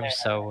 Jared from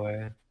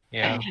Subway.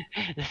 Yeah.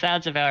 It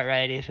sounds about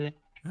right, isn't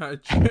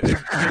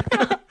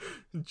it?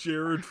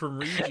 Jared from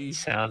Reggie.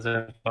 Sounds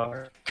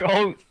about.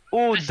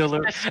 Oh,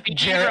 Jared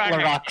Speedrunner,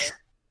 LaRox.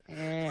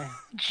 Yeah.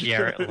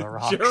 Jared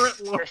LaRox. Jared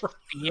The LaRock.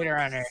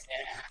 speedrunner.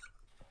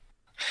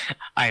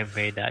 I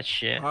made that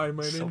shit. Hi,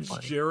 my So name's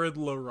funny. Jared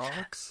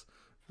LaRox.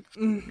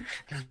 Jared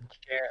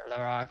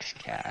LaRock's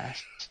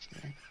cast.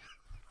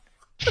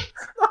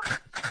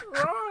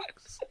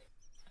 Rocks.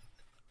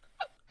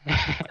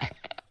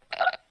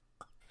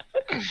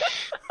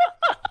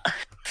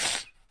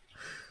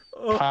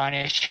 Oh,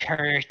 Punish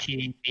her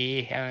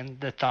TV, and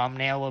the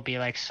thumbnail will be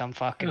like some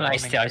fucking. I woman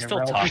still getting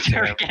talk roped-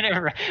 to him.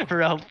 getting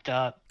roped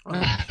up.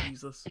 oh,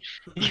 Jesus.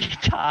 You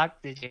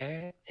talk to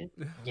Jared.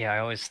 Yeah, I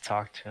always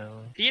talk to him.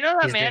 Do you know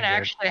that He's man doing good.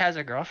 actually has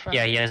a girlfriend?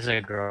 Yeah, he has a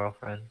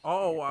girlfriend.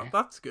 Oh, wow,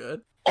 that's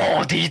good.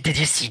 Oh, did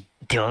you see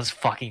Dylan's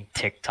fucking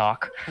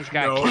TikTok? He's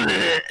got No.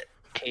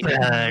 kids.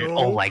 Man, No.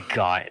 oh my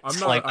god. I'm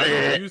It's not. like, I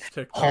don't use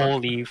TikTok.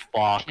 holy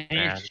fuck, Can you-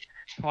 man.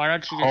 Why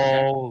don't you just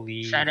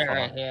Holy send it fuck.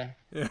 right here?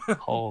 Yeah.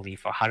 Holy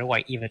fuck. How do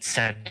I even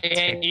send Yeah,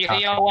 TikTok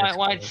you know, in this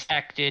one case?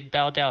 sec, dude.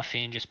 Belle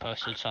Delphine just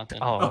posted something.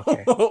 Oh,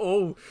 okay.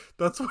 Oh,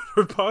 that's what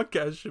our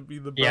podcast should be.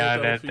 The Belle Yeah,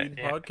 Delphine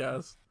yeah.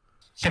 podcast.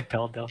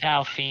 Bell Del-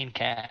 Delphine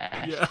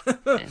cast. Yeah.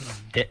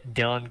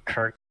 Dylan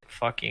Kirk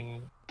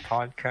fucking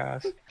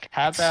podcast.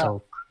 How about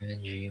So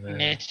cringy, man.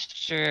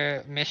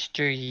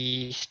 Mr.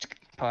 Yeast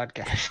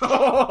podcast?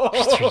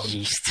 Mr.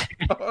 Yeast.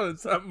 Oh,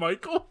 is that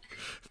Michael?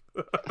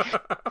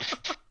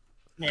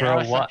 You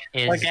Bro, know, what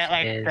is Look at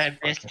like his the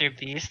fucking- Mr.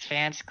 Beast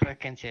fans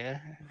clicking too.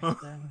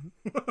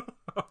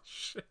 Oh,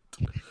 shit.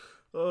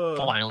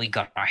 Finally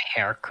got a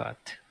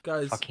haircut.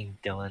 Guys, Fucking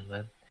Dylan,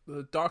 man.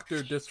 the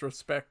Dr.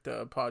 Disrespect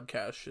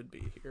podcast should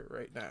be here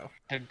right now.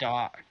 The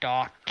doc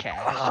cast.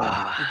 The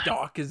Ah,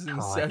 doc is in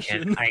oh,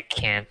 session. I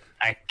can't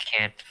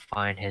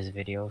find his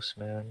videos,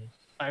 man.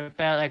 What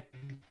about like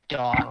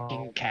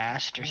docking Oh,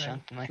 cast or man.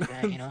 something like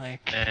that? You know,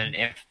 like And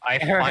if I I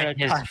heard find it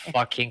his talking.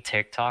 fucking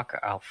TikTok,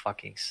 I'll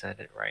fucking send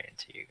it right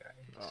into you guys.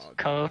 Oh,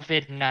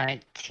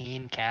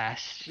 COVID-19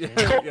 cast. Yeah.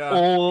 dude. Yeah.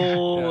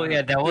 Oh,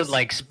 yeah, that would This-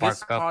 like spark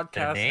this up the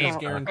podcast name. is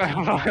guaranteed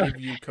to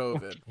give you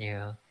COVID.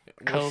 Yeah.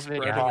 We're COVID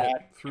spreading pod.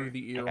 it through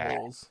the ear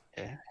holes.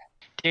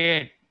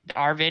 Dude,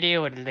 our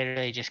video would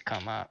literally just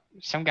come up.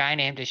 Some guy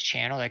named his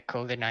channel like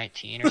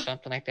COVID-19 or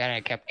something like that, and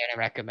it kept getting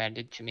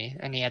recommended to me.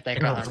 And he had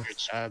like 100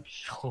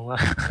 subs. Wow,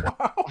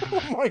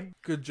 my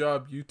good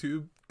job,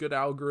 YouTube. Good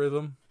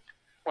algorithm.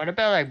 What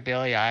about like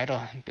Billy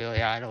Idol?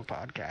 Billy Idol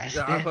podcast.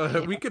 Yeah,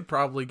 but we could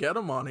probably get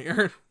him on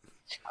here.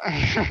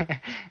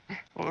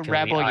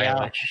 Rebel Yell.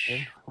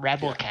 Eilish.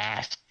 Rebel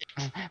cast.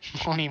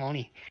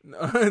 Money.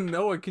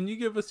 Noah, can you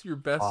give us your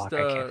best Fuck,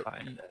 I can't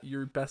find it.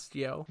 your best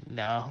yell?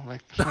 No.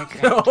 Like,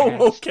 No,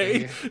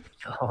 okay.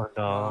 Oh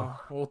no.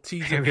 We'll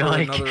tease You'd it be for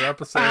like, another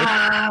episode.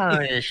 Ah,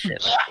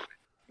 shit.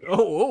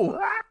 Oh,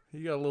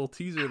 you got a little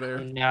teaser there.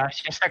 No,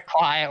 it's just a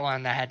quiet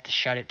one that had to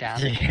shut it down.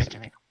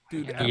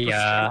 Dude,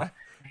 Yeah.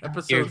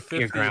 episode Your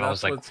 50, grandma that's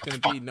was like, what it's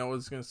going to be.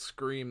 Noah's going to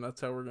scream.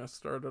 That's how we're going to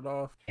start it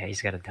off. Yeah,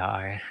 he's gonna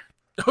die.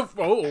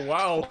 Oh,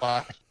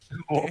 wow.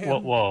 Whoa,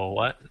 Damn. whoa,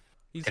 what?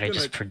 He's Did I going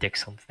just to... predict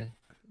something?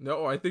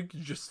 No, I think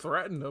you just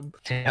threatened him.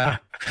 Yeah.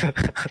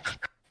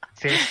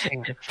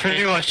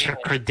 Pretty much a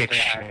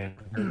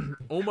prediction.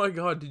 Oh my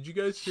god, did you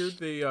guys hear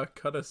they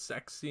cut a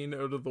sex scene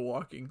out of The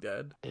Walking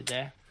Dead? Did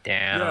they?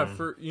 Damn. Yeah,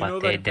 for- you but know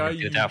they that guy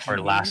didn't do that for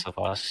Eugene? Last of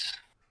Us.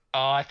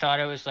 Oh, I thought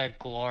it was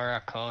like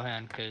Laura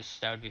Cohen, because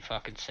that would be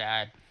fucking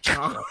sad.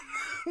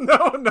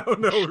 No,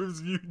 it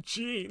was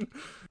Eugene.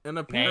 And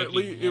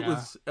apparently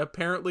Maggie,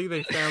 apparently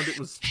they found it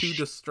was too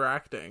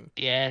distracting.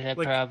 Yeah, that'd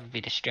Like- probably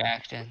be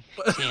distracting.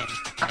 Seeing,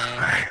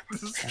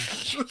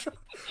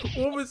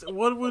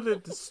 What would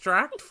it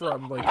distract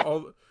from? Like,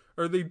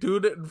 are they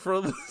doing it in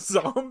front of the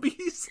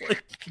zombies?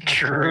 Like,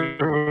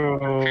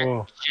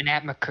 True.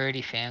 Jeanette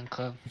McCurdy fan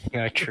club.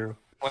 Yeah, true.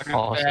 What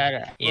Also,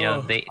 about you know,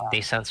 Oh.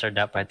 they censored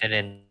that, but they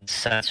didn't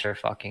censor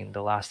fucking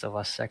The Last of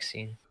Us sex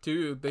scene.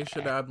 dude, they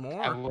should add I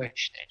more.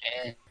 wish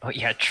they did. Oh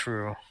yeah,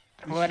 true.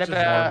 What Just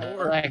about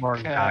more- like More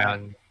guy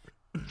on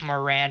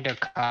Miranda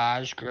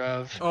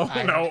Cosgrove? Oh,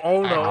 no.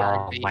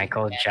 Oh,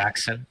 Michael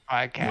Jackson.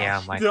 Podcast.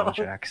 Yeah, Michael No.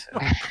 Jackson.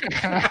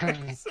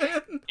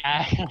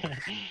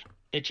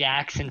 The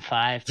Jackson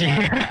 5.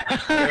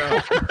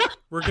 Yeah.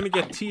 We're gonna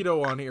get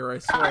Tito on here, I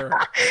swear.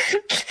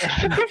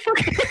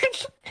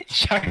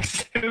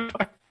 Jackson.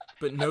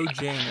 But no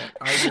Janet.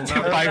 I will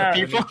not Five have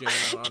any people.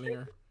 Janet on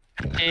here.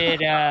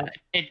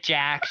 Did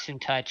Jackson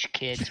touch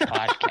kids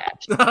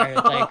podcast?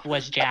 Or, like,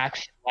 was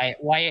Jackson white?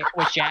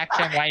 Was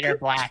Jackson white or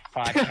black The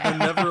podcast?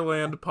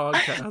 Neverland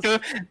podcast.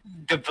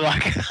 the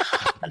black,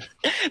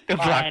 the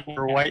black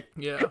or white,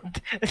 Yeah.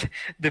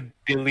 the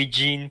Billie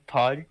Jean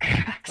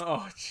podcast.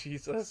 Oh,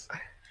 Jesus.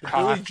 The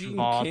Cock Billie Jean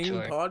ball King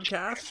tour.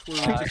 podcast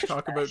where we just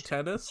talk about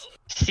tennis.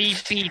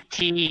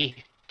 CBT.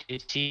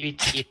 Dude,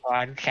 CBT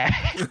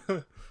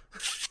podcast.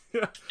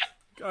 Yeah.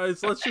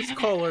 Guys, let's just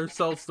call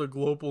ourselves the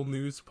Global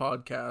News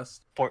Podcast.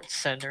 Sports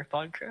Center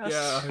podcast.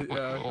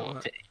 Yeah.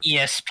 The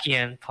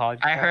ESPN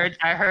podcast.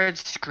 I heard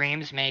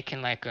Scream's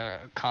making like a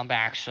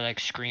comeback, so like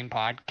Scream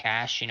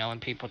podcast, you know,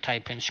 when people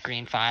type in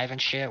Scream 5 and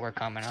shit, we're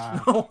coming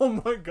on.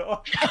 Oh my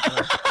god.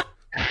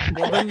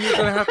 Well, then you're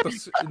gonna have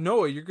to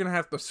Noah. You're gonna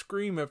have to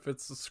scream if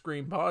it's the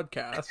Scream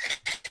podcast.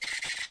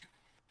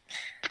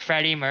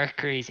 Freddie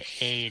Mercury's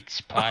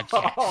AIDS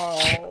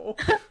podcast.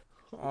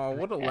 Oh,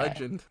 what a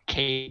legend!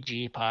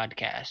 KG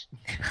podcast.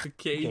 The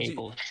KG,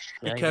 Gables.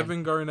 the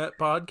Kevin Garnett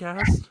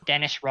podcast.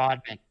 Dennis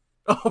Rodman.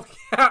 Oh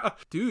yeah,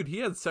 dude, he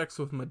had sex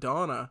with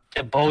Madonna.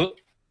 The Bo.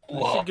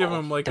 We should give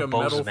him like the a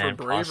medal for Bozeman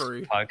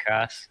bravery.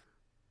 podcast.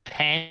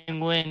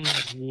 Penguin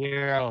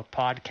Zero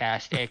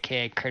podcast,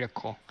 aka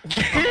Critical.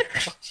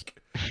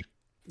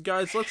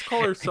 Guys, let's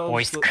call ourselves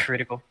Voice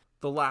critical.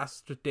 the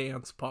Last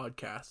Dance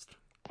podcast.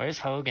 Where's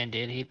Hogan,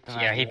 dude?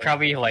 Yeah, he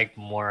probably like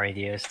more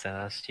ideas than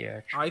us.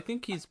 Yeah. I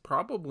think he's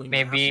probably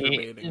Maybe,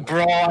 masturbating.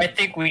 bro. I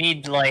think we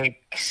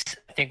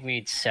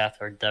need Seth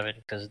or Devin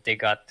because they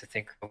got to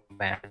think of a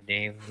band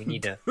name. We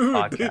need a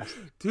podcast.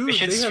 Dude, We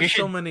should- they have we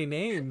so should- many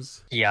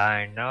names. Yeah,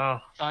 I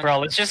know, Fun. bro.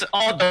 Let's just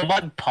the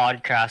Mud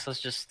Podcast.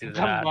 Let's just do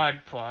The that.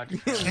 Mud Pod.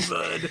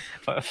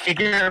 Mud.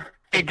 Figure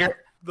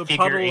The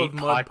Figure Puddle of Eight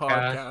Mud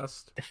podcast.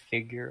 podcast. the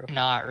figure.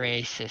 Not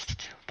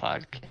racist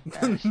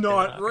podcast.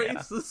 Not Yeah.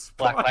 racist.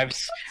 Black podcast.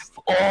 Lives.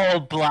 All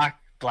Black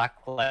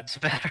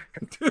Lives Matter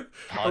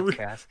Are we-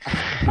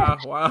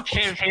 podcast. Wow.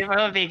 Dude, people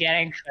will be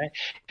getting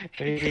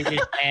we be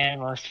just saying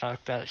most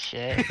fucked up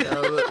shit.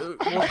 We'll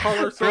call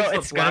ourselves Bro, the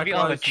it's gonna Black be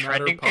on the Lives Matter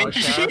trending page.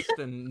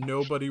 podcast, and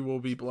nobody will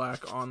be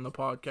black on the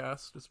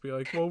podcast. Just be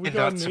like, well, we And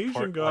got not an Asian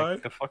support, guy.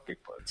 like, the fucking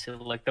to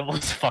like the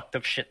most fucked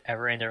up shit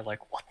ever, and they're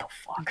like, "What the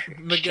fuck?"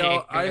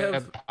 Miguel, I Shit,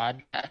 have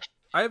podcast.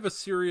 I have a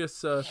serious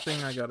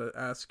thing I gotta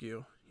ask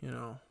you. You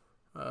know,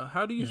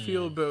 how do you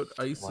feel about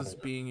ISIS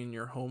What? being in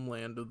your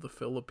homeland of the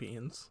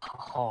Philippines?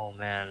 Oh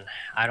man,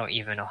 I don't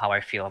even know how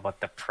I feel about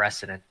the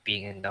president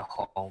being in the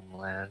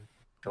homeland,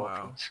 Wow.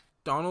 Philippines.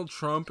 Donald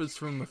Trump is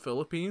from the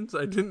Philippines?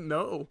 I didn't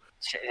know.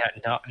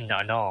 Yeah,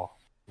 no.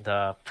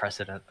 The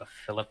president of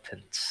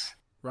Philippines.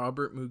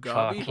 Robert Mugabe?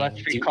 Fucking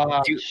Let's be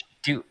called.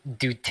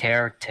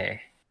 Duterte.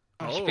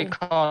 Let's Oh, be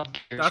called.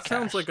 that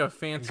sounds like a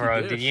fancy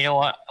Bro, dish. did you know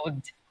what?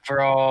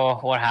 Bro,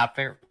 what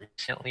happened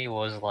recently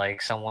was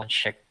like someone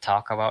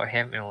talk about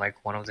him in like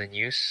one of the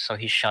news, so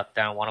he shut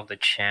down one of the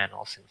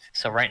channels.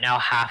 So right now,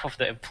 half of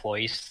the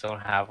employees don't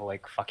have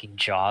like fucking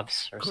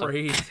jobs or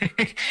Great.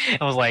 something.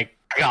 I was like,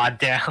 God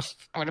damn.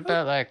 What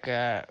about like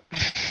That's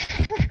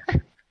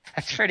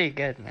pretty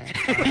good, man.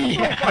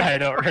 Yeah, I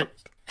know, right?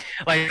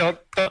 Like, don't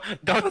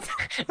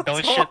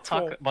shit talk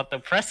awful. about the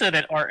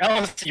president, or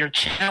else your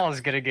channel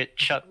is gonna get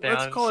shut down.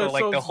 Let's call So,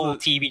 like, the ourselves whole the-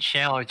 TV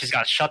channel just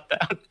got shut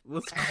down.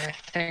 Let's. I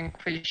think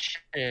we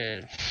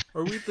should.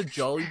 Are we the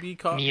Jollibee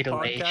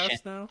Mutilation.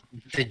 podcast now?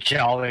 The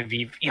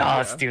Jollibee. Yeah, Yeah.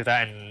 let's do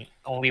that. And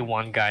only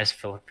one guy's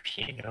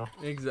Filipino.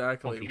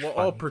 Exactly. That'll be Well,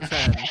 I'll fun.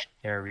 pretend.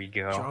 There we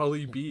go.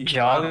 Jollibee.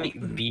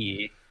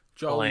 Jollibee.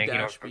 Jolly Like,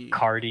 Dash B.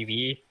 Cardi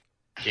B.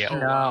 Yeah. Oh,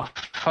 No,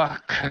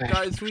 fuck.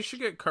 Guys, we should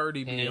get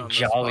Cardi B on this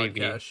Jollibee.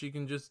 podcast. She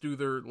can just do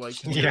their like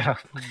Yeah.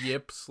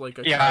 yips like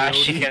a Yeah,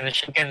 coyote. she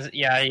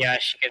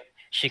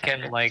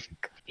can like,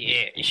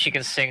 yeah, she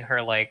can sing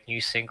her like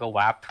new single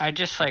WAP I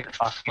just like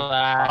Fucking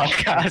slash.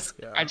 podcast.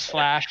 Yeah. I'd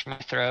slash my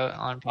throat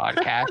on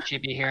podcast.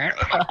 You'd be hearing.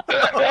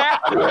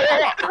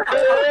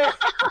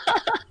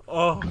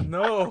 Oh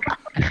no,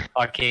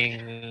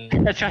 Fucking,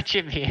 That's what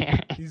you'd be hearing.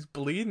 he's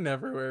bleeding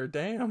everywhere.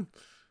 Damn.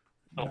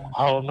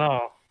 oh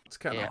no. It's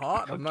kind of Yeah,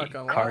 hot. I'm not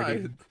fucking gonna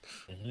Cardi.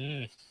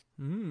 lie.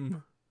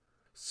 Mhm.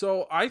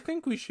 So I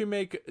think we should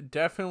make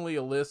definitely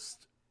a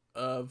list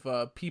of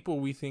people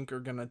we think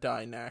are gonna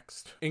die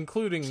next,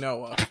 including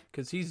Noah,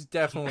 because he's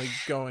definitely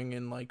going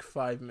in like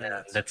 5 Yeah,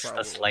 minutes. that's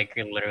probably. like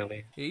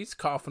literally. He's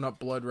coughing up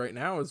blood right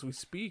now as we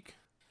speak.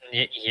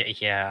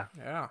 Yeah.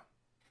 Yeah.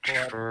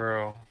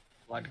 True.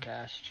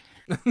 Bloodcast.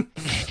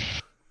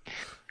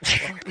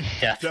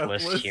 Death Death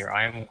list list. here.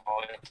 I'm going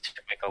to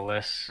make a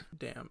list.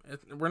 Damn.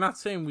 We're not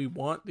saying we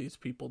want these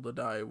people to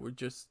die. We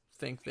just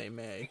think they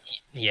may.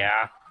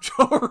 Yeah.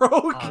 Joe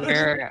Rogan.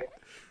 Where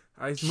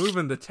He's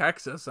moving to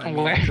Texas. I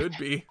mean, Where- it could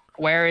be.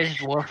 where is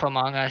Wolf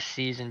Among Us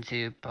season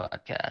 2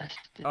 podcast?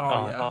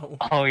 Oh, yeah.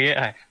 Oh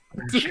yeah.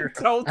 Did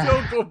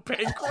Telltale go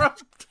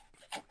bankrupt?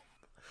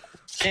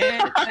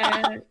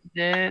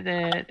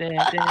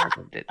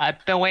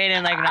 I've been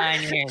waiting like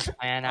 9 years,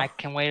 man. I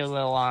can wait a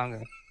little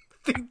longer.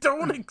 They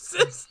don't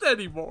exist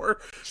anymore.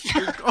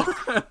 They're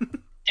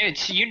gone. Dude,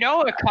 so you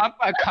know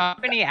a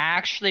company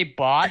actually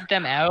bought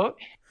them out,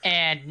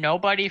 and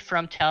nobody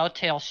from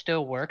Telltale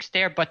still works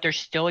there, but they're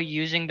still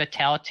using the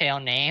Telltale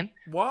name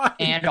Why?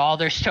 and all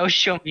their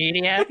social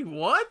media. Wait,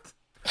 what?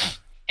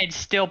 And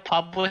still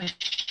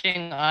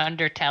publishing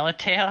under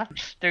Telltale.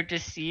 They're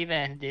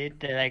deceiving, dude.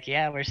 They're like,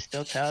 yeah, we're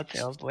still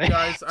Telltale, boy.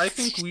 Guys, I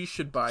think we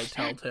should buy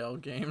Telltale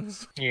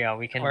games. Yeah,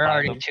 we can. We're buy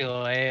already them. too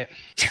late.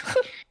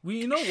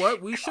 You know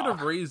what? We should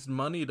have raised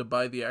money to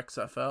buy the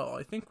XFL.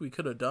 I think we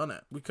could have done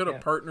it. We could have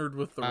Yeah. partnered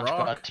with The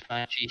Rock.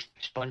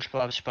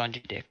 SpongeBob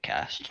Spongy Dick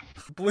Cast.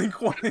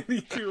 Blink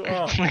 182.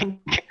 Oh,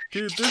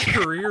 dude, this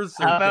career's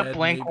so How about dead,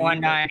 Blink maybe.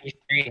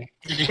 193?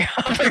 Yeah,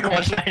 like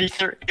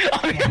 193.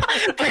 Oh yeah,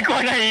 like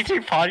 193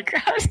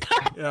 podcast.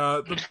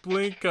 Yeah, the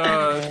Blink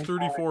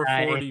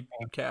 3440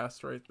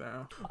 cast right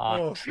now.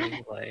 Oh,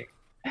 Like,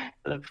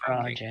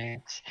 LeBron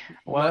James.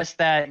 What was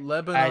that guy's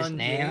Lebanon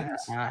name?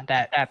 James.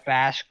 That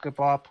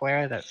basketball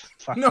player that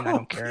fucking I No,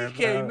 don't care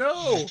PK, about.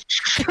 no.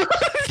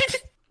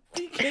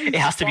 PK, it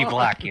has to be stop.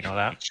 black. You know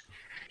that.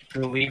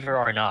 Believe it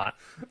or not.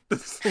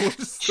 This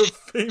list of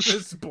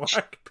famous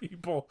black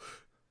people,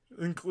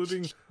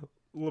 including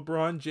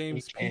LeBron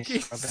James, PK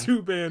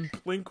PK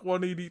Subban, Blink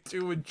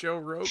 182, and Joe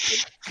Rogan.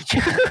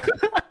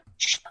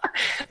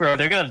 Bro,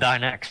 they're gonna die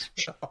next.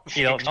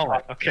 You don't know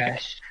that, okay?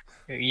 Yes.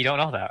 You don't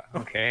know that,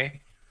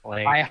 okay?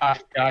 Like, I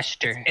Huff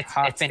Duster.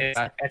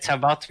 it's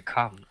about to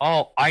come.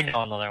 Oh, I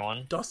know another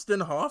one. Dustin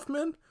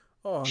Hoffman?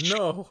 Oh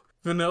no.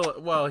 Vanilla.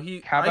 Well,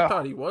 How I about-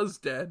 thought he was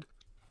dead.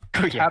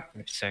 Oh, yeah,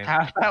 How- same.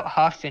 How about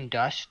Huff and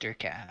Duster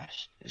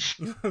cast?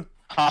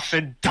 Huff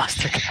and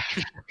Duster.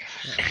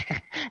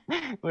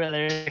 Where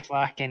they're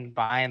fucking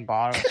buying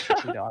bottles for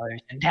 $2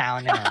 and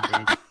downing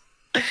them,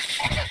 dude.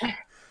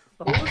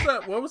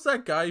 What was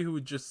that guy who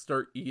would just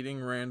start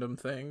eating random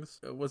things?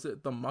 Was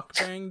it the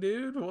mukbang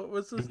dude? What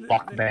was his name?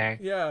 Mukbang.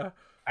 Yeah.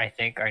 I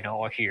think I know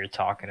what you're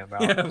talking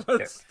about. Yeah,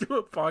 let's do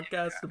a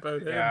podcast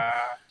about him. Yeah,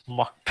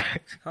 mukbang.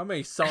 How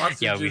many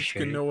sausages Yeah, we can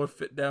should. Noah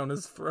fit down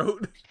his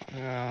throat?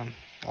 A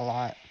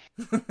lot.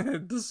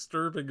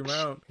 Disturbing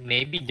amount.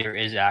 Maybe there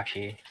is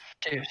actually.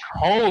 Dude,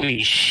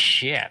 Holy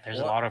shit! There's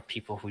What? a lot of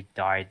people who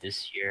died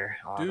this year.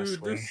 Honestly.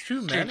 Dude, there's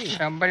too dude, many.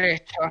 somebody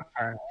took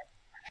her.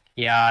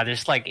 Yeah,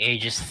 there's like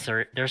ages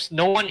 30. There's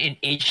no one in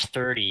age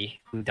 30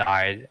 who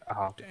died.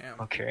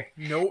 Damn. Okay.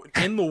 No,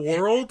 in the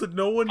world,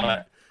 no one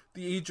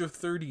the age of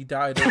 30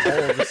 died at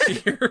all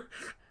this year.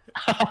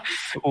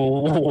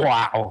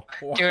 Wow.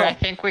 Wow. Dude, I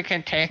think we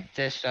can take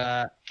this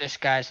this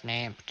guy's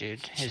name,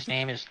 dude. His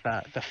name is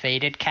the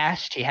Faded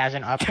Cast. He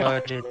hasn't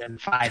uploaded in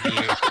 5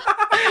 years.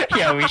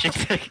 Yeah, we should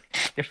take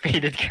the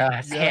faded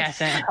cast. He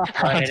hasn't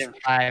uploaded in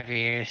 5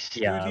 years.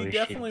 Yeah, Dude, he we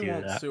definitely should do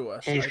won't that. sue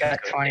us. He's I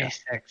got think.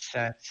 26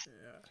 sets.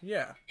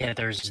 Yeah. Yeah,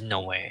 there's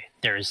no way.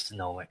 There's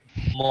no way.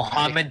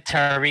 Mohammed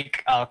Tariq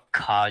Al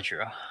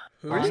Qadra.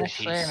 Who?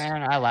 Honestly, Jeez.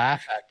 man, I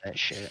laugh at that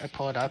shit. I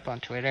pull it up on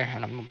Twitter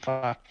and I'm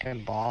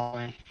fucking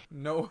bawling.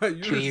 No, you're a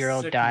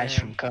 2-year-old sick dies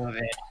man. from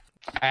COVID.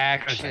 I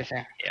actually,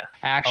 Yeah.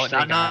 actually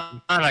Oh, got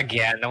not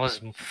again. That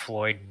was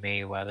Floyd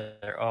Mayweather.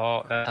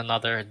 Oh, that's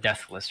another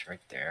death list right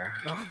there.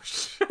 Oh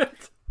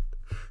shit.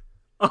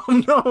 Oh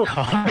no.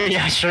 Oh,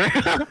 yeah, sure.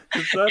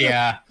 Is that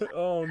Yeah,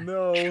 Oh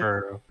no.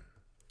 true.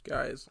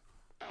 Guys,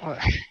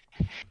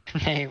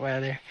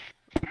 Mayweather,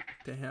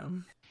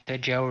 damn. the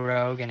Joe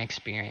Rogan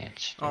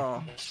experience.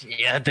 Oh,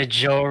 Yeah, the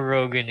Joe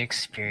Rogan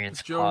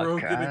Experience Joe podcast.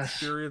 Rogan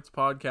Experience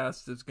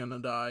podcast is gonna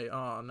die.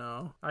 Oh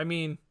no. I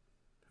mean,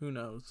 who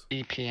knows?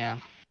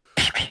 BPM.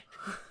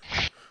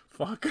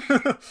 Fuck.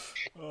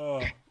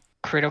 Oh.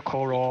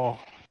 Critical Role.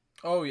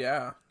 Oh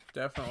yeah,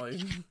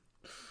 definitely.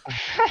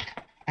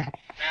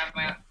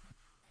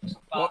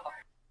 What?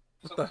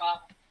 What the?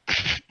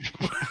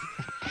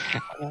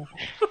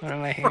 What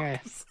am I hearing?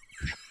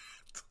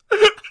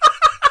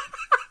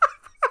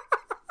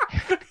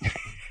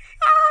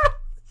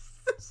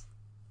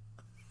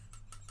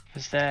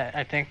 Was that?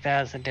 I think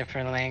that was a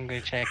different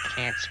language I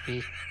can't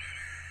speak.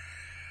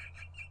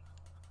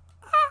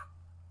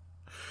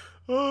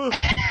 Oh.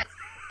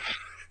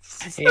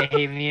 Yeah,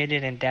 he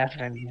muted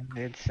indefinitely.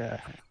 It's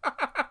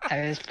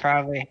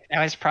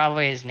That was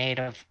probably his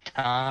native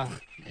tongue.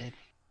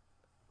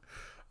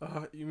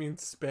 You mean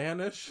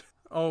Spanish?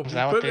 Oh, Is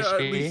that what they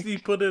at least speak? he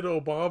put in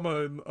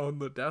Obama on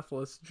the death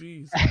list.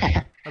 Jeez.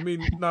 I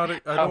mean, I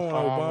don't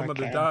want Obama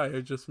to okay. die.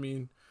 I just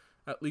mean,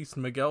 at least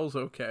Miguel's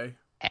okay.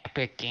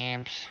 Epic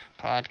Games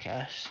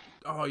podcast.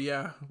 Oh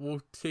yeah,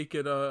 we'll take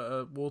it.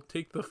 We'll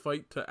take the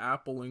fight to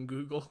Apple and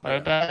Google. What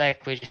about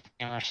like we just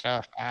name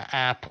ourselves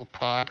Apple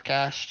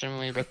Podcast and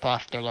we rip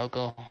off their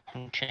logo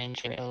and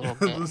change it a little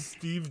the bit?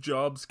 Steve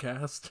Jobs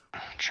cast.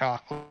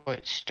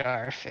 Chocolate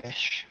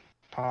Starfish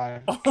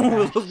Podcast.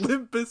 Oh, the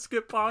Limp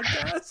Bizkit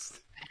podcast.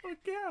 Fuck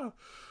yeah.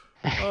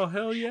 Oh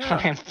hell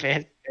yeah. Limp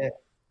Bizkit.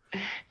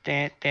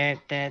 Dun, dun,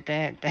 dun,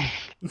 dun,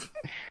 dun.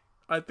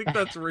 I think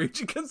that's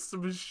Rage Against the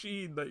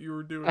Machine that you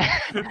were doing.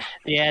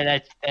 Yeah,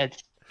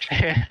 that's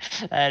true.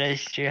 That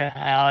is true.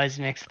 I always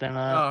mix them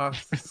up.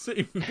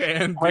 Same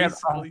band What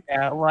basically.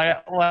 about,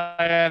 what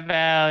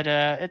about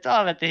it's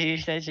all about the he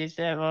said she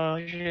said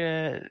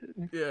bullshit.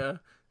 Yeah.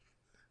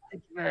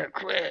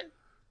 Quit.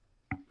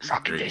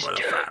 Dream with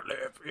a fat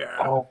lip, yeah.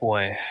 Oh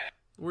boy.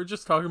 We're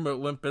just talking about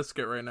Limp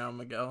Bizkit right now,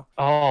 Miguel.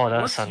 Oh,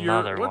 that's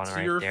another What's one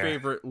right your there.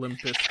 favorite Limp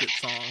Bizkit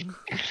song?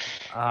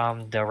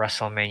 The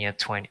WrestleMania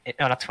 20,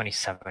 no, not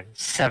 27,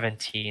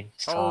 17 Oh,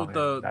 song. and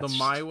the that's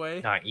My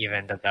Way? Not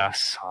even the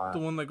best The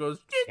song. one that goes,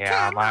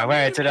 Yeah, my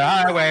way to the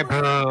highway,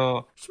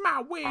 boo. It's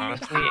my way to the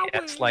Honestly, highway.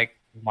 it's like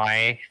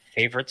my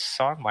favorite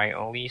song, my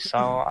only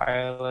song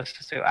I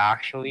listen to.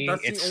 Actually,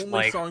 That's the it's only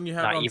like song you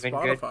have not on even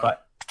Spotify. good,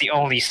 but it's the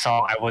only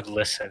song I would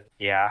listen.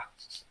 Yeah.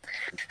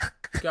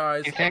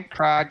 Guys, You think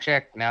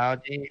Project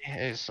Melody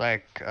is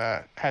like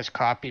has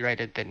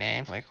copyrighted the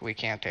name? Like we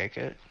can't take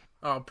it.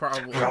 oh,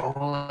 probably.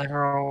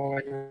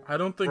 Rolling. I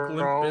don't think Limp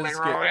Rolling,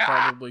 Bizkit rolling.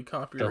 probably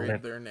copyrighted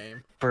Limp- their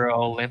name.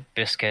 Bro, Limp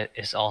Bizkit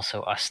is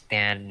also a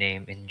stand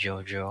name in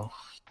JoJo.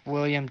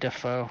 William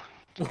Defoe.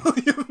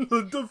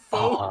 William Dafoe.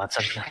 Oh, that's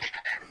a...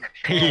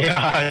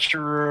 Yeah,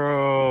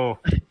 true.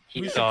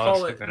 We He's should call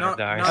also it gonna not-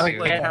 die not soon.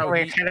 like how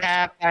we he- could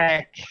have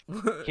like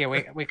here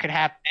we could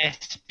have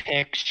this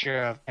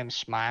picture of him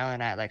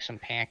smiling at like some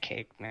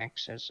pancake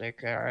mix as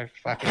like our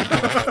fucking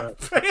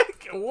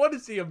What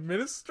is he, a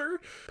minister?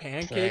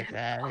 Pancake? like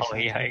that. or Oh,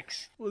 something.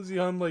 yikes. Was he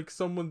on like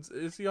someone's?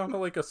 Is he on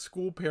like a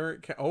school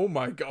parent? Oh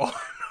my god!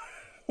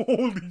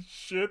 Holy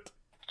shit!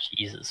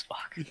 Jesus,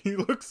 fuck. He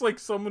looks like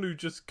someone who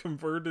just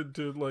converted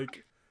to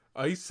like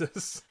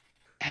ISIS.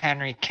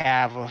 Henry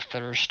Cavill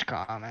thirst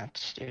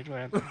comments, dude.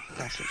 Whatever.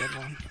 That's a good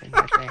one.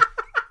 I think.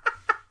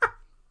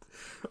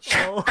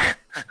 Oh,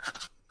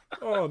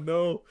 oh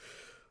no!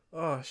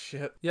 Oh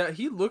shit! Yeah,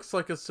 he looks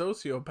like a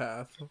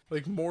sociopath,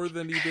 like more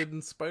than he did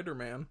in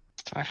Spider-Man.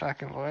 It's my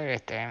fucking boy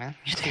right there, man.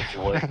 You say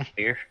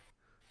lawyer?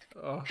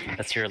 Oh,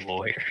 That's your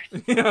lawyer.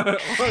 yeah,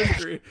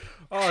 Audrey.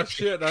 Oh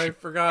shit! I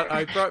forgot.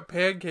 I brought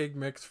pancake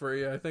mix for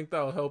you. I think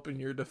that'll help in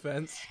your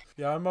defense.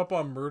 Yeah, I'm up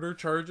on murder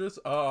charges.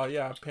 Oh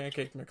yeah,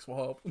 pancake mix will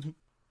help.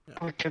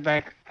 We could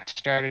like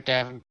start a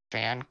Devon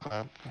fan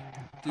club.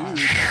 Dude,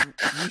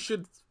 you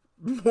should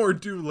more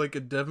do like a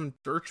Devon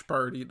church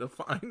party to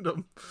find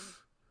him.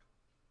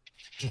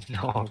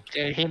 No,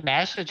 Dude, he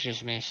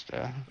messages me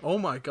still. Oh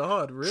my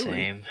god, really?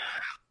 same.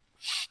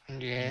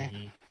 Yeah.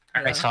 Mhm.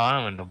 Yeah. I saw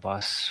him on the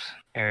bus.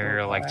 And we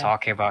were like Okay.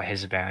 talking about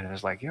his band. I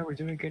was like, "Yeah, we're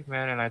doing good,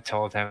 man." And I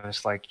told him,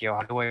 "It's like, yo,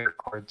 how do I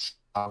record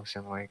songs?"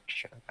 And like,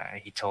 shit like that.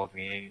 And he told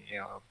me,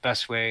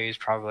 best way is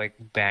probably like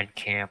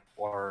Bandcamp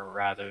or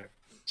rather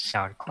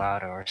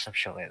SoundCloud or some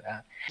shit like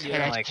that. Yeah,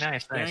 And I'm like,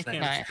 nice, Bandcamp's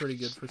nice. pretty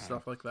good for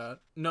stuff like that.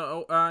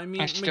 No, I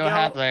mean, I still Miguel,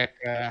 have like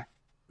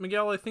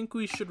Miguel, I think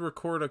we should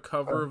record a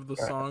cover of the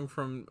song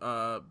from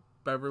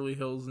Beverly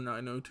Hills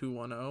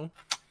 90210.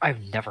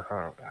 I've never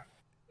heard of that.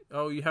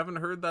 Oh, you haven't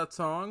heard that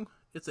song?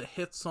 It's a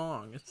hit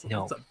song. It's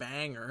No. a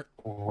banger.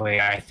 Wait,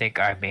 I think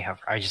I may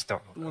have. I just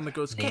don't The know. one that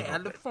goes Name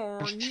of it.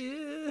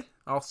 California.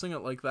 I'll sing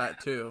it like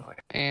that too.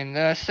 in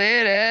the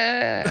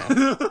city.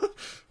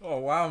 Oh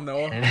wow,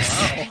 Noah!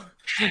 Wow.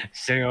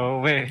 Sing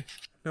away.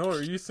 Noah,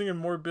 are you singing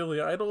more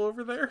Billy Idol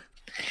over there?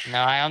 No,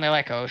 I only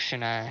like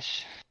Ocean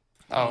Eyes.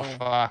 Oh Oh.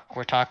 fuck,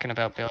 we're talking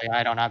about Billy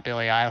Idol, not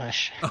Billie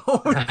Eilish.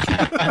 Oh,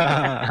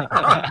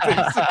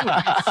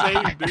 basically the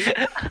same,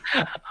 dude.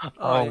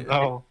 Oh yeah.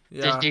 no.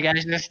 Yeah, Did you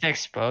guys just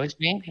expose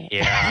me?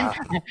 Yeah.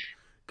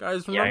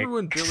 guys, remember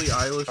when Billie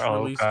Eilish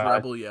Oh, released God.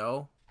 Rebel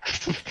Yell?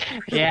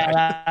 Yeah,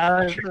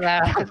 that was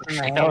That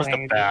was the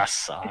amazing.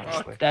 best,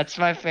 honestly. That's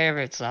my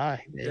favorite song,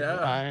 dude, Yeah.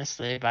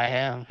 honestly, by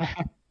him.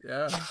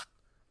 Yeah.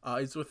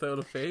 Eyes Without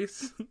a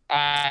Face.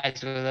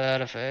 Eyes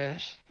without a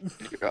face.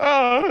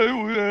 Eyes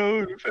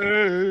without a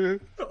face.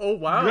 Oh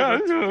wow.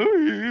 That's that's- how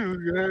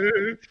you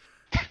get.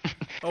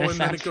 Oh, That and then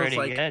sounds it goes pretty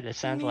like. good. It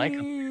sounds like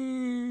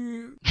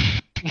him.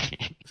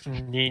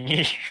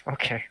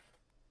 Okay.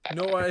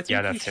 No, I think Yeah,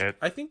 you that's should, it.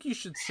 I think you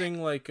should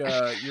sing like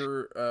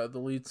you're the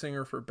lead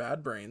singer for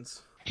Bad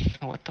Brains.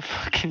 What the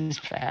fuck is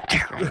that?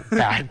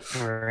 Bad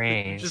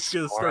brains. Just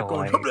gonna More start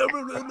going. like,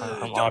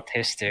 I'm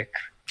autistic.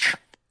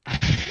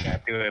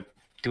 Yeah,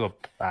 do a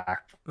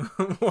back.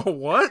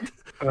 What?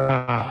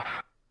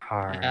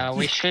 Alright.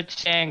 We should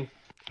sing.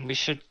 We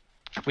should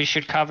We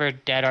should cover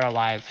Dead or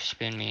Alive.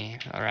 Spin me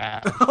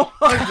around. Oh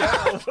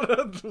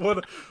yeah,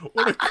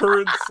 what a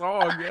current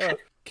song. Yeah.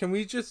 Can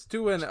we just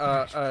do an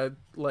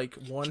like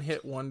one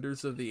hit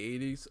wonders of the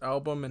 '80s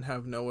album and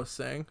have Noah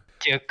sing?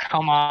 Dude,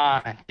 come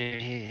on,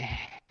 dude.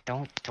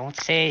 Don't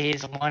say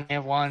he's a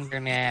one-hit wonder,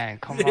 man.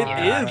 Come It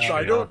on. is,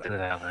 I don't- do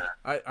that, man.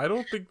 I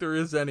don't think there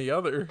is any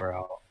other.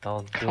 Bro.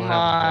 Don't do Come him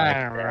on,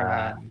 like bro.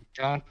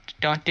 that.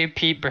 Don't do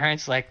Pete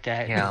Burns like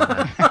that.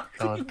 Yeah, man.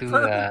 Don't do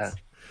that.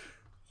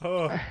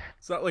 Oh,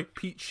 is that like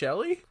Pete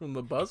Shelley from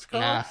the Buzzcocks?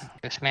 Nah,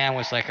 this man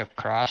was like a You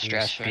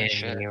cross-dresser and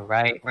spin shit. me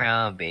right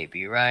round,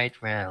 baby, right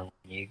round.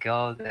 You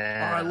go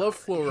there. Oh, I love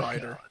Flo you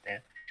Rida. go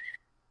there.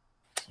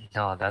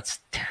 No, that's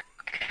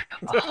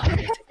oh,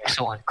 you're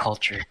so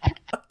uncultured.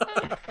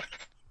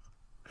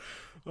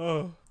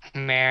 Oh,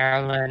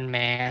 Marilyn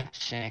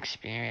Manson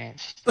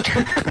experience.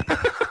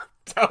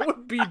 that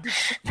would be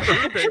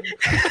disturbing.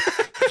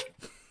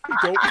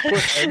 Don't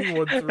put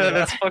anyone through No,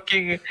 that's that.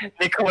 fucking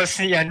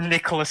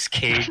Nicolas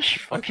Cage.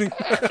 Fucking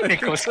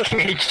Nicolas Cage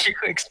I think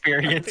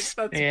experience.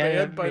 that's Yeah,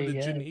 banned by that'd the be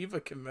good. Geneva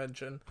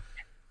Convention.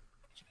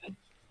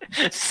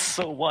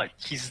 So what?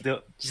 He's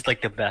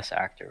like the best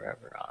actor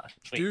ever,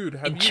 honestly. Dude,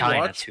 have in you China,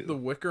 watched too. The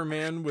Wicker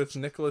Man with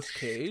Nicolas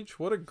Cage?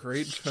 What a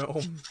great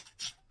film.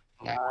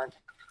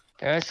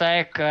 There was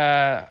like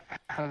a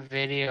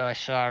video I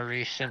saw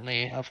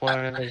recently of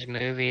one of his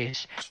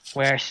movies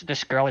where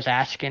this girl was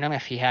asking him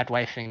if he had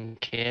wife and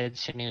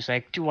kids, and he was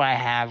like, "Do I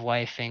have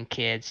wife and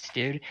kids,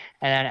 dude?"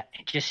 And then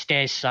he just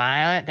stays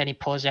silent. Then he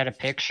pulls out a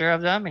picture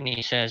of them and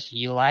he says,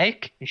 "You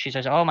like?" And she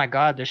says, "Oh my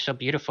God, they're so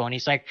beautiful." And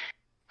he's like,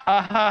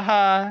 "Ha ha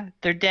ha,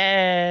 they're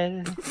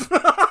dead.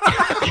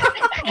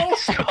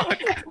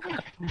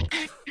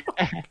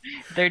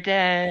 They're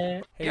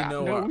dead. Hey, Got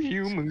Noah. no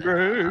human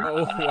grave."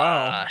 Oh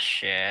wow. Ah,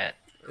 shit.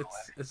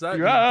 Is that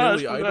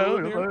Yes, Billy Idol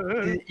in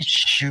here?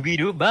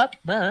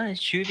 Shoo-be-doo-ba-ba,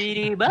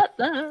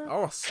 shoo-be-dee-ba-ba.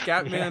 Oh,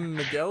 Scatman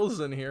Miguel's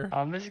in here.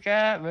 I'm a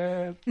scat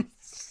man.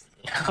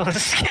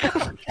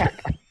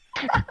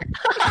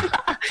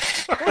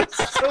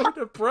 That's so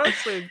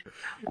depressing.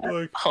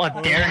 Like,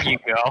 Oh, there you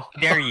go.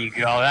 There you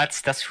go.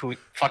 That's who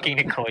fucking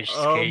Nicolas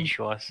Cage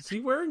was. Is he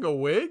wearing a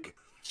wig?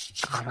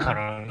 I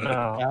don't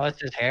know. That was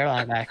his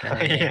hairline back in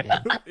the day. Yeah.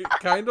 dude. It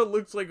kind of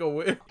looks like a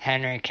wig.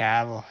 Henry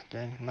Cavill,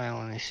 dude, my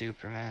only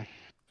Superman.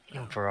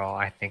 Bro,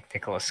 I think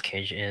Nicolas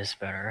Cage is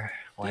better.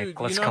 Like, Dude,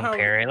 let's you know how-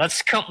 compare it.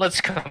 Let's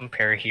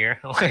compare here.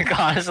 Like,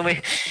 honestly,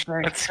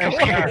 let's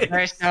compare.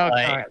 There's no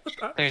Why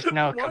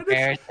does-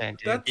 comparison,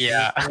 dude. that's-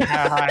 Yeah. You know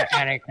how hot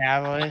Henry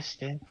Cavill is,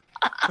 dude.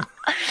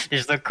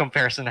 There's no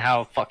comparison to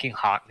how fucking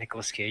hot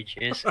Nicolas Cage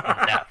is in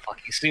that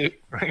fucking suit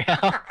right now.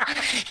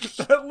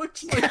 That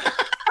looks like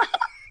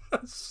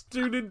a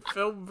student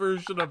film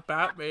version of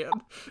Batman.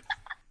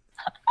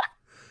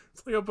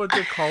 It's like a bunch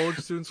of college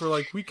students were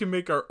like, we can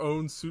make our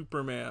own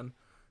Superman.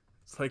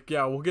 It's like,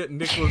 yeah, we'll get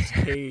Nicolas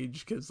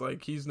Cage because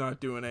like he's not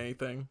doing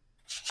anything.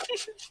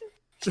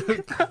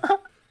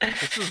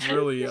 This is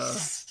really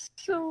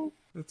So...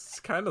 it's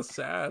kind of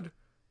sad.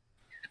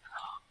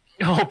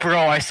 Oh, bro,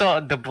 I saw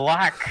the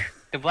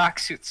black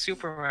suit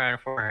Superman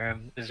for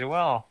him as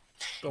well.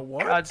 The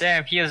what? God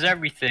damn, he has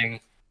everything.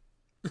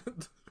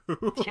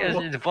 He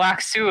has the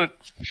black suit.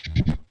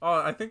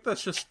 Oh, I think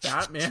that's just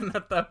Batman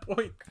at that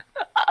point.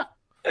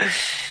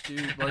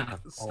 Dude, like,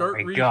 start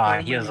Oh my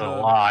god, he has a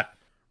lot.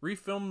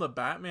 Refilm the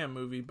Batman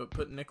movie, but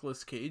put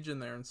Nicolas Cage in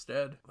there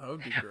instead. That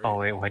would be great. Oh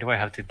wait, why do I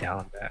have to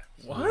down that?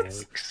 What?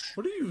 Yikes.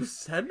 What are you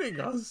sending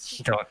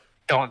us?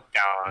 Don't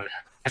down.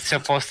 It's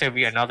supposed to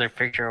be another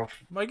picture of.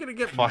 Am I gonna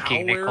get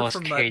Fucking malware Nicolas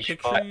from Cage, that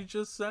picture but- you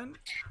just sent?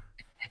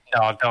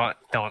 No,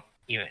 don't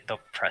even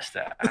press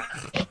that.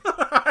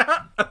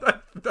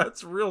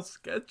 That's real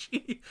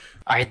sketchy.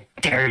 I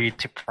dare you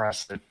to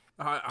press it.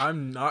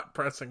 I'm not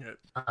pressing it.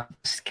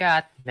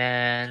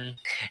 Scatman,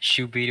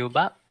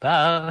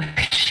 shoo-be-doo-ba-ba.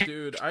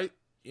 Dude,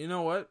 you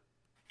know what?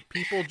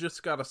 People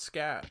just gotta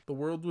scat. The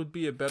world would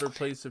be a better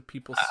place if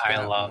people scat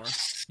I love. more.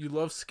 You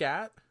love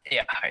scat?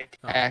 Yeah,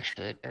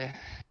 Actually,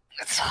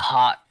 it's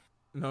hot.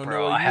 No, Bro,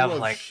 no, you I have, love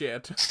like-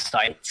 shit.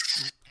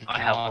 Sites. I Oh,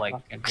 have I like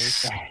fucking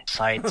hate that.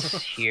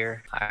 sites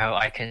here.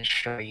 I can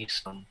show you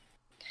some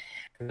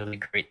really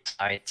great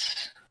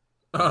sites.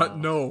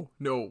 No,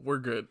 we're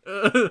good.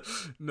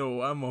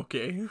 No, I'm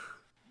okay.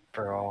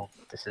 Bro,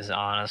 this is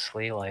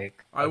honestly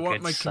like I a want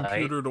good my site.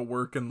 computer to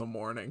work in the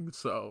morning,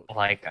 so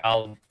Like,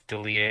 I'll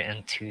delete it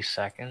in 2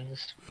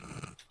 seconds.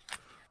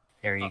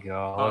 There you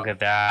go. Look at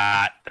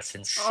that. That's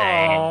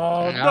insane.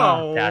 Oh No,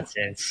 no! That's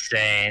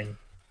insane.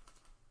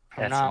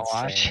 I'm That's not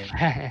insane.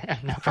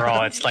 watching. No.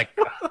 Bro, it's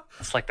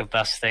like the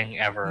best thing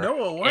ever.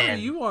 Noah, why are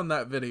And you on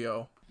that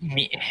video?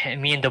 Me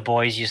and the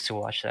boys used to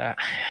watch that.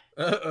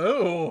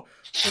 Oh,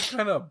 what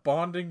kind of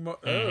bonding?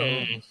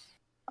 Mhm.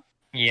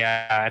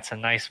 Yeah, it's a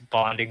nice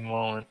bonding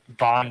moment.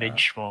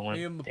 Bondage moment.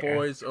 Me and the there.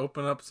 boys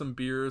open up some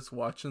beers,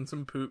 watching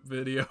some poop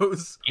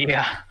videos.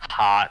 Yeah,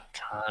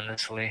 hot,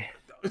 honestly.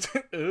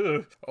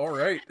 Ugh. All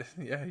right.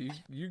 Yeah,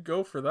 you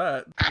go for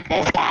that.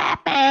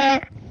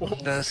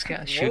 The sky.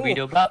 Whoa.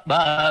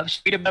 Shoo-be-do-bop-bop.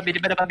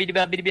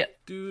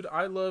 Dude,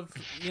 I love.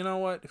 You know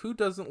what? Who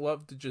doesn't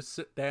love to just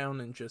sit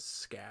down and just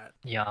scat?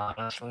 Yeah,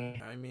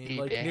 honestly. I mean,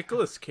 like Yeah.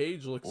 Nicolas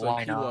Cage looks Why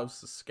like he not? loves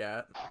to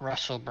scat.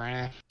 Russell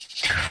Brand.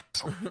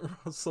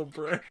 Russell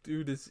Brand,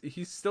 dude, is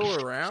he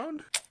still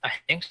around? I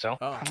think so.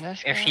 Oh,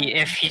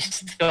 If he's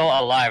still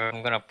alive,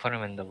 I'm gonna put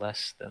him in the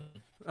list. Then.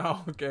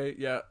 oh, okay,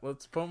 yeah.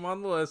 Let's put him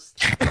on the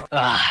list.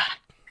 Ah,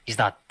 he's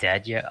not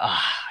dead yet.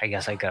 Ah, I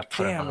guess I gotta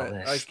put him Damn on the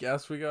it! I list.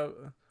 guess we got.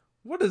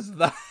 What is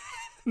that,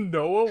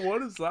 Noah?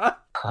 What is that?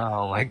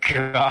 Oh my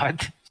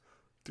god.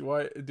 Do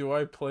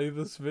I play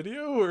this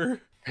video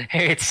or?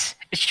 Hey, it's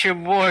your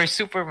boy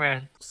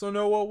Superman. So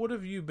Noah, what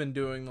have you been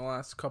doing the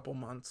last couple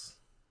months?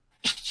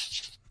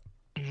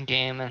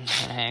 Gaming,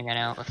 hanging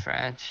out with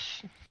friends.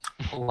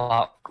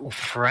 Whoa,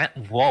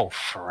 friends? Whoa.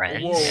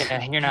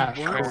 Yeah, you're not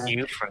Whoa. friends.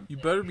 You from? You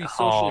better be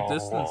social Oh.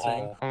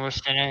 distancing. We're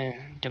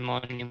singing the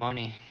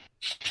money.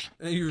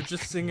 And you're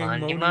just singing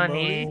Money,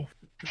 money. money.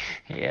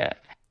 Yeah.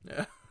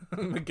 Yeah.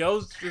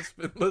 Miguel's just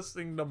been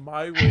listening to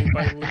My Way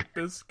by Limp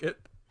Bizkit.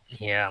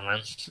 Yeah,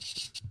 man.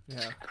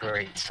 Yeah.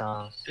 Great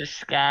song. This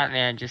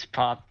Scatman just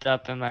popped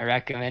up in my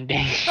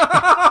recommendation.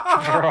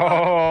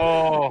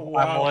 Bro,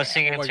 Wow. I'm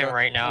listening Oh my to him God.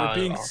 right now. We're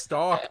being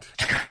stalked.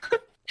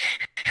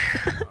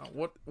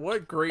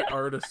 What great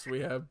artists we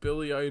have.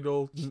 Billy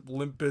Idol,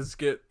 Limp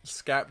Bizkit,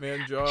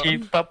 Scatman John.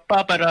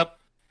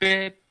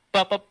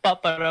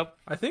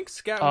 I think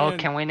Scatman... Oh,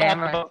 can we name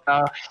ourselves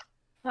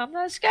I'm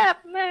the Scat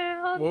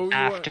Man. What were you-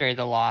 after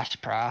the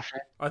Lost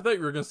Prophet? I thought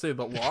you were going to say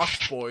the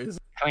Lost Boys.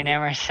 Can we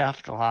name ourselves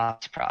the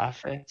Lost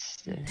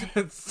Prophets?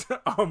 It's,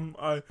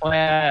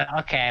 Well,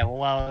 okay,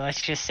 well,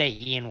 let's just say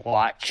Ian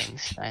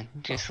Watkins, then.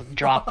 Just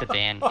drop the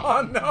band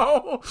Oh, name.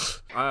 no!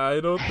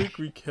 I don't think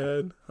we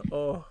can.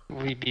 Oh,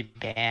 We'd be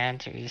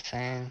banned, are you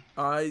saying?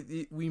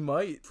 we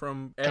might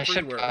from They should,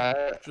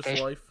 everywhere. Just they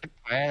should life.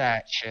 play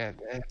that shit,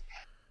 dude.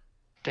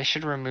 They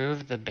should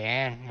remove the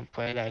band and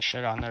play that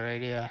shit on the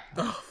radio.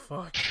 Oh,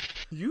 fuck.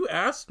 You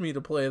asked me to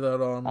play that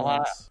on A lot.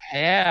 once.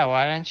 Yeah,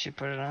 why didn't you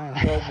put it on?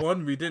 Well,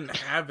 one, we didn't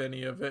have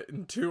any of it,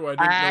 and two, I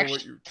didn't I know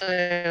what you...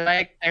 actually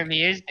like their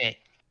music.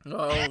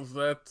 Oh,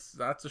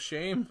 that's a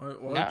shame.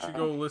 Why don't you No.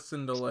 go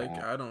listen to, like,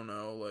 Yeah. I don't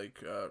know, like,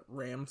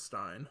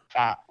 Rammstein.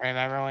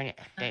 Remember when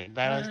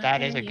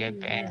that is a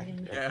good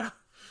band. Yeah.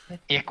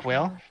 Ick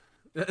Will.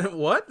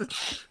 What?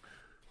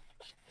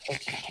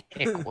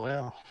 Ick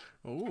Will.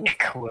 Ooh,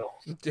 Cool.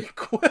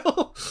 Dick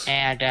Will.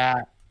 And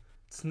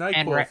It's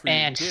NyQuil for you,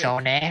 and dick.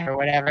 Sone or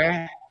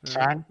whatever.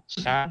 Son.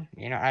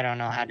 You know, I don't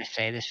know how to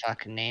say this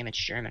fucking name. It's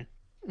German.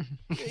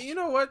 You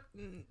know what,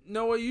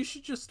 Noah? You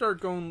should just start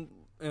going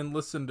and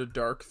listen to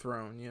Dark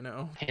Throne. You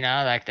know. You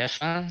know, like this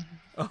one,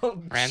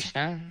 Oh,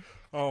 Ramstein.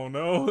 oh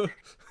no.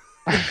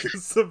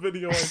 It's the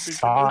video I think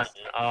Son. it is.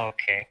 Oh,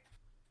 okay.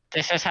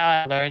 This is how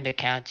I learned to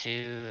count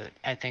to,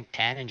 I think,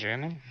 10 in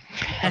German.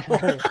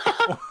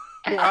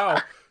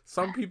 Wow.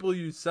 Some people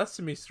use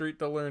Sesame Street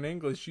to learn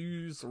English. You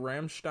use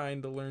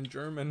Rammstein to learn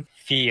German.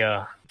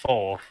 4,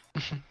 5,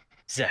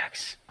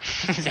 6,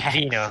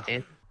 Vino.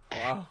 Dude.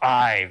 Wow.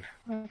 5,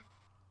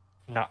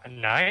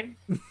 9.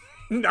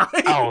 Nice.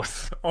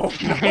 Oath. Oh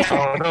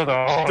no.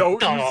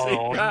 Don't you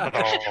say that.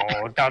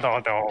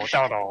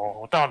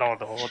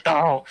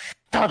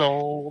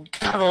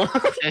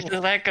 This is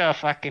like a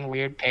fucking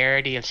weird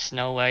parody of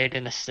Snow White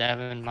and the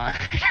Seven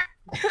Monkeys.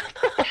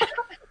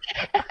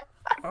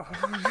 Oh,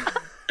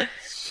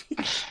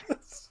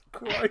 Jesus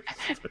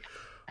Christ.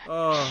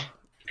 Oh.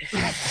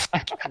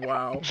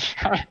 Wow.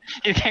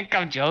 You think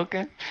I'm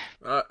joking?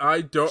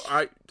 I don't.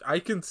 I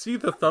can see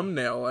the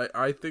thumbnail.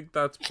 I think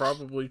that's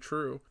probably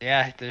true.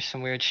 Yeah, there's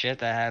some weird shit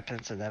that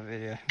happens in that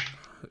video.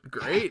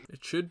 Great.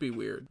 It should be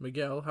weird.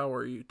 Miguel, how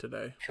are you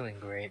today? Feeling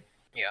great.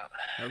 Yeah.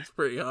 That's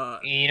pretty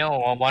hot. You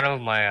know, one of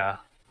my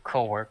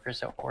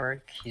co-workers at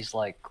work, he's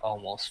like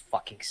almost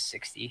fucking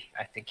 60.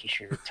 I think he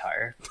should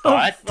retire.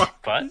 Oh,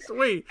 fuck. But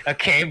Wait,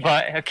 okay,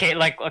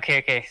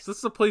 okay. is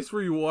this the place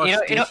where you wash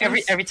You know,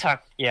 dishes? every time,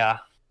 yeah.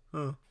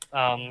 Huh.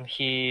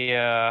 He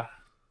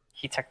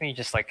technically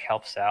just like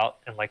helps out,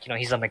 and like, you know,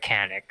 he's a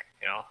mechanic.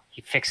 You know,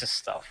 he fixes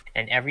stuff,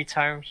 and every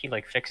time he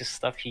like fixes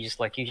stuff, he just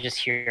like, you just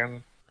hear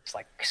him just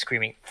like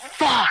screaming,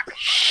 "Fuck,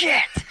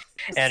 shit,"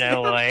 and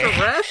then like,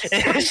 Tourette's?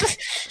 it's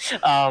just,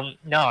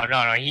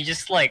 no, he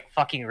just like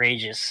fucking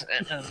rages.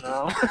 And,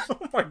 Oh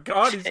my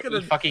god, he's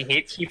gonna he fucking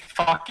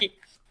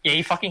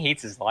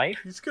hates his life.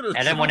 he's gonna And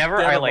then drop whenever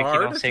dead I, of like, a you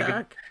know, heart say good-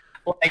 attack.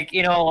 Like,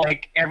 you know,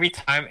 like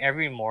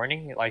every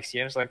morning, like, see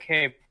him, he's like,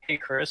 hey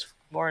Chris,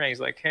 good morning. He's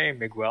like, hey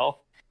Miguel.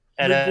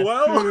 And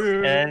Miguel?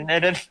 and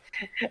then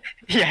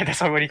yeah,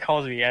 that's what he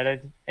calls me.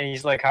 And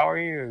he's like, how are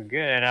you? Good.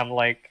 And I'm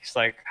like, he's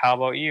like, how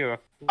about you?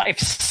 Life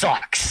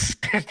sucks.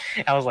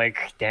 I was like,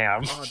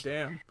 damn. Oh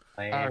damn.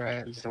 Like, All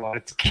right. you just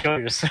wanted to kill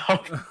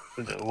yourself.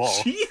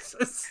 Whoa.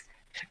 Jesus.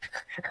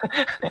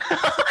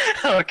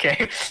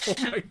 Okay. Oh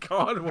my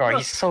god. Bro, What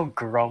he's so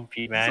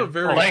grumpy, man. It's a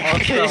very like,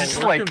 hostile it's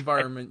work like,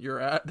 environment you're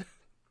at.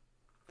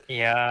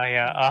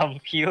 yeah.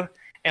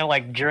 And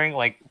like during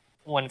like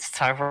when it's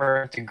time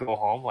for him to go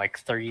home, like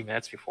 30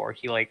 minutes before,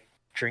 he like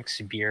drinks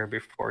beer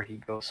before he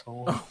goes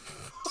home. Oh,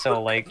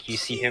 So like you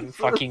see him Jesus.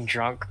 fucking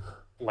drunk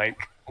like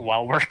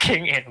while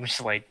working, and I'm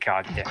just like,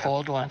 God damn.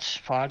 Cold Ones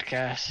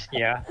podcast.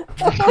 Yeah.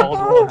 Cold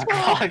Ones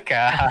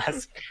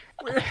podcast.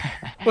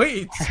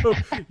 Wait, so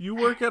you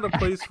work at a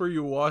place where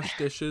you wash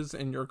dishes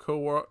and your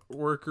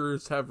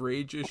co-workers have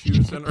rage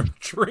issues and are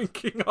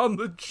drinking on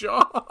the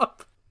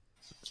job?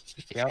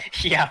 Yep,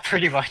 Yeah,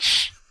 pretty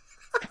much.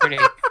 pretty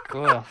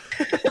cool.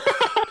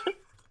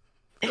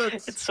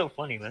 That's, It's so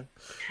funny, man.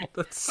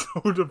 that's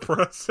so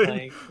depressing.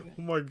 Like,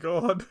 Oh my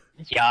god.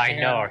 yeah, I Yeah.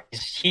 know.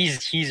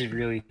 He's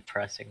really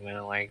depressing,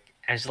 man. Like,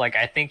 it's like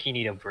I think you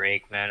need a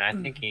break, man. I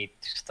think you need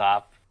to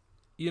stop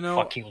You know,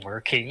 fucking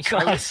working. I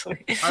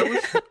Honestly,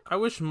 I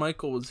wish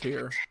Michael was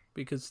here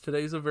because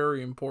today's a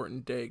very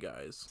important day,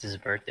 guys. it's his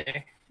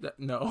birthday.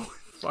 No.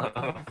 Fuck,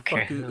 Oh,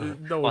 okay. fuck it,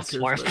 no one What's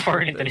cares more about his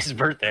important than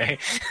birthday.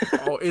 his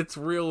birthday? Oh, it's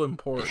real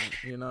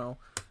important, you know.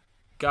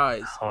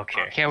 Guys,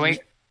 Okay. Okay,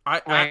 wait,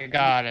 I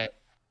got it.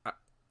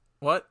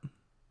 what?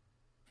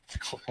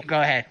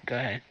 Go ahead, go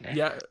ahead.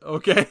 Yeah,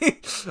 okay.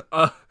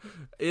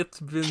 It's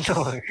been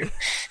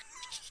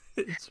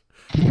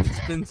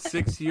it's been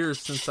 6 years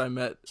since I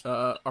met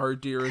our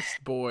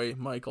dearest boy,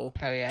 Michael.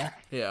 Oh yeah.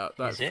 Yeah,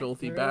 that Is it?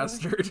 filthy Really?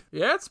 bastard.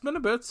 Yeah, it's been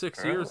about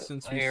 6 years Really?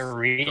 since we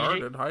Really?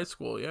 started high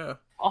school, yeah.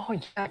 Oh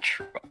yeah,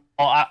 true.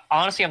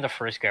 Honestly, I'm the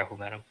first guy who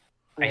met him.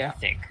 Yeah. I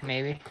think.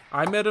 Maybe.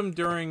 I met him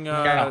during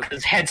Yeah.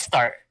 Because Head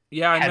Start.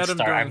 yeah, I Head met him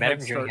Start. during I met him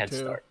Head during Start Head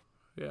too. Start.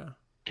 Yeah.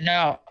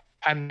 No,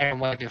 I met him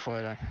way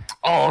before then.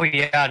 Oh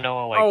yeah,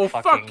 no, like. Oh,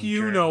 fucking fuck you,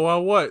 during-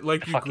 Noah. What?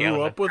 Like you fucking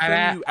grew up with I him,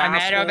 met, you I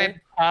met asshole? him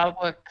in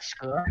public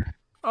school.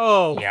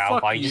 Oh, Yeah,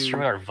 fuck well, you. you just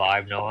remember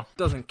our vibe, Noah.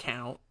 Doesn't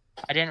count.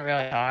 I didn't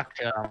really talk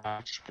to him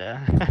much though.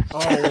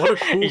 Oh, what a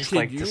cool He's kid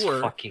like you this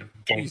were. fucking You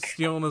dink.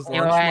 stealing his he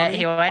lunch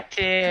money? went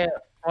to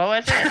what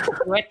was it?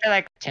 He went to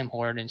like Tim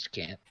Hortons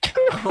camp.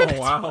 Oh,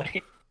 wow.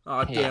 Funny.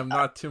 Oh, Yeah. damn,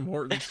 not Tim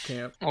Hortons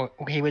camp. Well,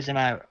 he was in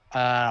my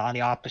on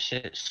the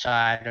opposite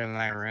side of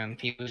my room.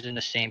 He was in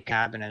the same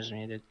cabin as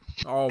me.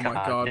 Oh my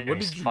God, god, what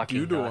there's did you fucking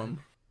do to God. him?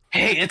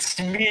 Hey, it's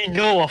me,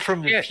 Noah,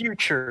 from the Dude.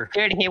 future.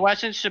 Dude, he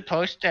wasn't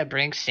supposed to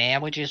bring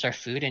sandwiches or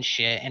food and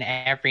shit, and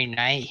every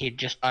night he'd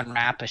just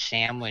unwrap a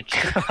sandwich.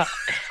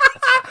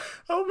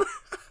 How,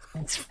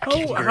 It's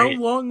fucking how great.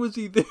 long was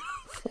he there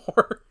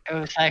for? It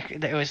was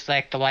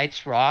like the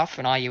lights were off,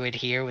 and all you would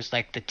hear was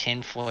like the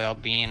tinfoil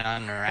being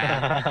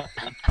unwrapped.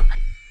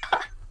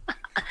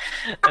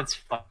 That's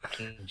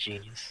fucking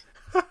genius.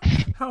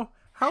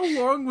 How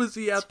long was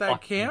he at It's that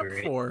fucking camp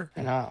great. for?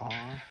 No.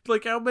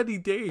 Like how many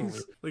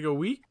days? Like a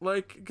week?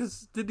 Like,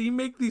 cause did he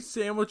make these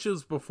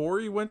sandwiches before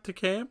he went to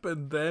camp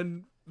and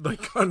then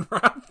like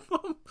unwrap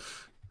them?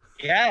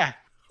 Yeah.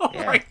 Oh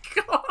Yeah. my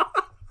god!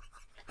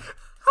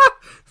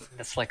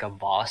 That's like a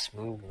boss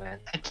move, man.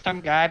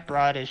 Some guy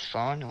brought his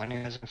phone when he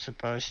wasn't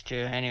supposed to,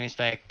 and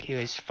he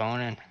was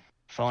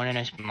phoning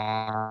his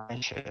mom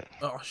and shit.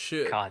 Oh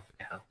shit! God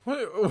damn.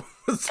 What,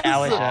 was That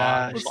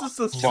was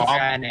this a Mom.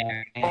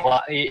 Friday.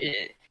 Well,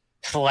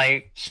 it's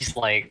like he's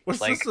like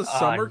Was like this a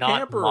summer not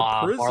camp or a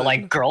mom, or prison?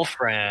 like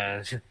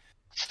girlfriend.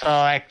 So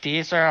like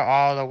these are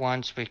all the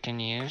ones we can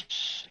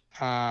use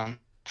for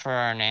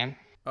our name.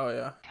 Oh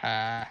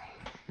yeah,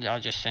 I'll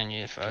just send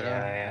you the photo.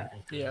 Yeah,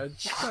 yeah.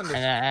 Just send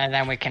And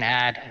then we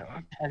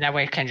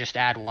can just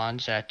add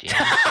ones at the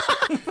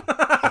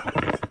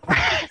end.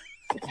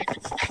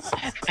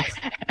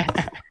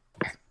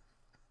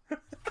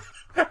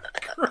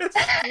 Chris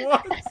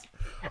ones.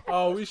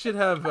 Oh, we should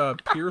have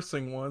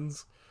piercing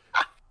ones.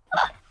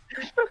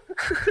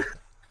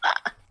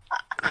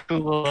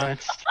 Cool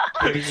ones.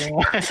 Crazy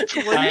ones.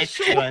 Nice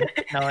one.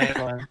 Nice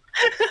one.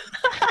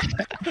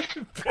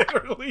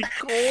 Bitterly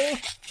cold.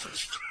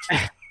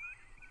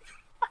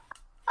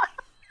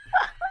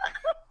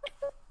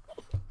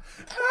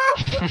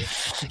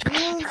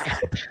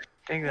 I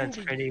think that's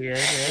pretty good.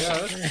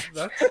 Yeah, Right?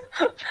 that's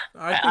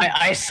I think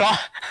I saw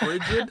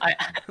frigid.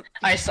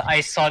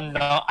 I saw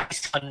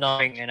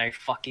nothing and I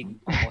fucking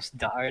almost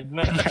died,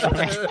 man.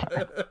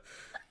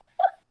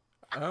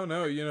 I don't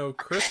know, you know,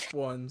 crisp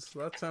ones.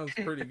 That sounds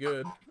pretty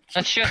good.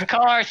 Let's just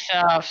call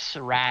ourselves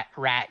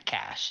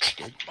Ratcast,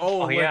 dude. Oh,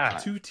 like yeah.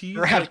 two T's,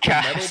 Rat like the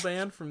metal Cast.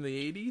 band from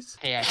the 80s?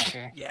 Yeah,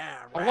 sure. Yeah,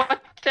 What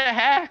the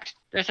heck?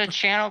 There's a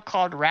channel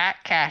called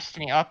Ratcast,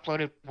 and he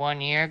uploaded 1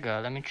 year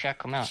ago. Let me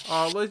check him out.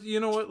 You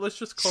know what? Let's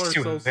just call Sue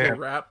ourselves the him.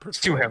 Rat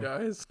Sue Patrol, him.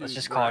 guys. Let's Dude,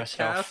 just call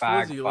ourselves Ratcast?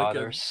 Was fag he like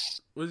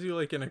fathers. was he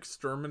like an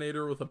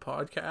exterminator with a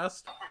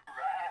podcast?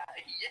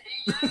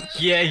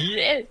 Yeah,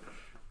 yeah.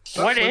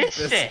 What Limp is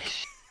Bizkit.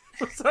 this?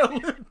 What's that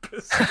Limp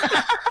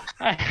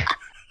Bizkit?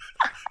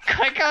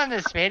 Click on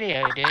this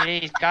video, dude.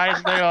 He's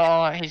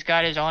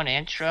got his own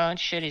intro and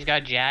shit. He's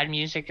got Jad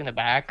music in the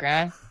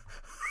background.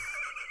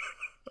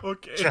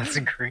 Okay. That's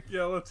great.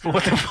 Yeah, let's hear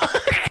What the this.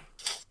 fuck?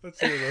 Let's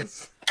hear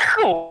this.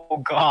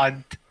 Oh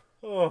god.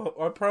 Oh,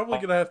 I'm probably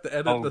gonna have to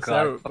edit Oh this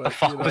god. out. What But, the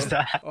fuck you know, was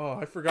that? Oh,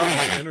 I forgot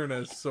my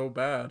internet is so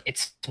bad.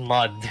 It's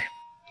mud.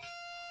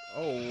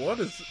 Oh, what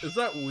is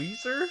that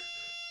Weezer?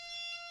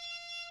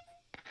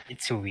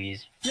 It's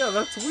Weezer. Yeah,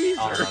 that's Oh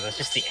Weezer. no, that's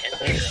just the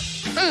intro.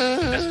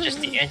 That's just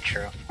the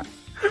intro.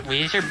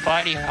 Weezer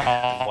Buddy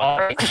Hall.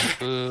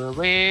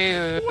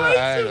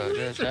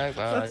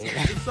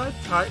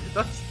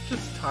 That's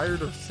just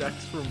tired of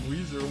sex from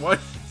Weezer.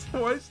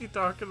 Why is he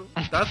talking?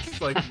 That's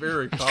like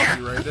very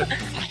copyrighted.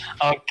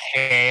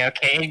 Okay,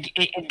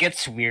 it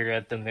gets weird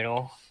at the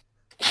middle.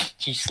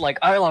 He's like,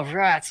 I love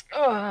rats.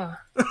 Ugh.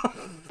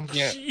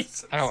 Yeah.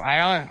 Jesus. Oh,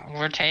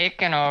 we're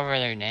taking over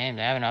their name.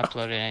 They haven't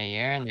uploaded in a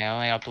year, and they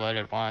only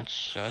uploaded once,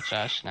 so it's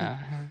us now.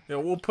 Yeah,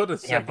 we'll put a Yeah,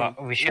 second.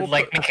 but we should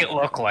make it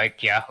look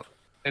like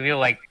maybe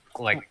like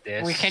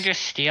this. We can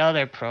just steal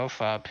their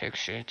profile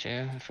picture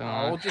too, if we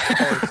We'll want. just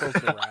call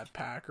ourselves the Rat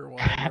Pack or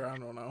whatever. I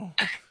don't know.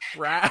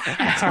 Rat.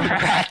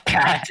 Rat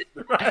Cat.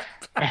 Rat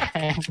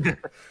Pack.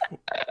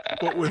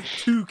 But with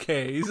 2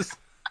 Ks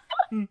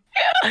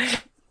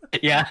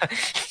Yeah,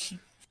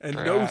 and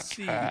no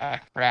C.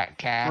 Rat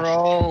cat.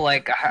 bro.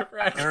 Like I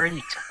Rat-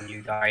 already told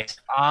you guys,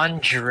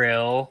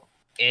 Andril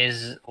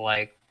is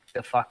like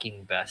the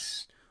fucking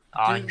best.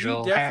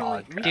 Andril.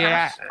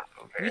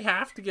 We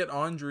have to get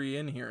Andre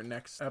in here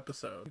next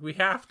episode. We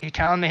have to. You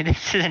telling me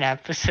this is an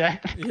episode?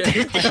 Yeah.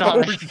 with all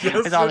the,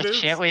 Yes, with all it the is.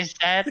 shit we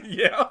said?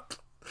 Yep.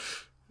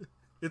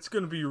 It's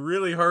gonna be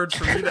really hard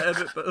for me to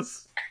edit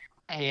this.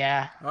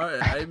 Yeah.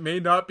 It may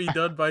not be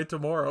done by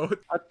tomorrow.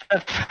 What the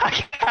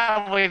fuck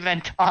have we been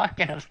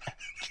talking about?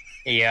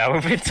 Yeah,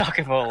 we've been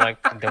talking about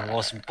like the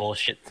most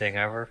bullshit thing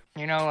ever.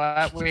 You know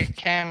what? We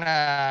can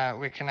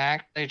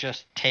actually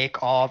just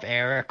take all of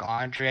Eric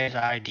Andre's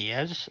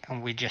ideas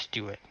and we just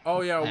do it. Oh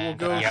yeah, we'll And,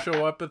 go yeah.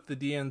 show up at the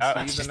DNC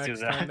Let's the just do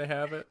next that. time they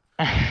have it.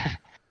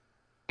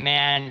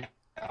 Man,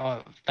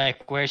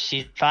 like where's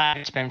season 5?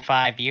 It's been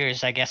 5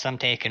 years. I guess I'm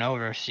taking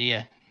over. See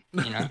ya.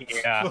 You know.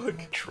 Yeah.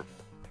 Fuck.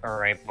 All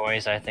right,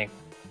 boys. I think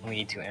we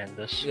need to end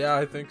this. Yeah,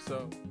 I think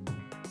so.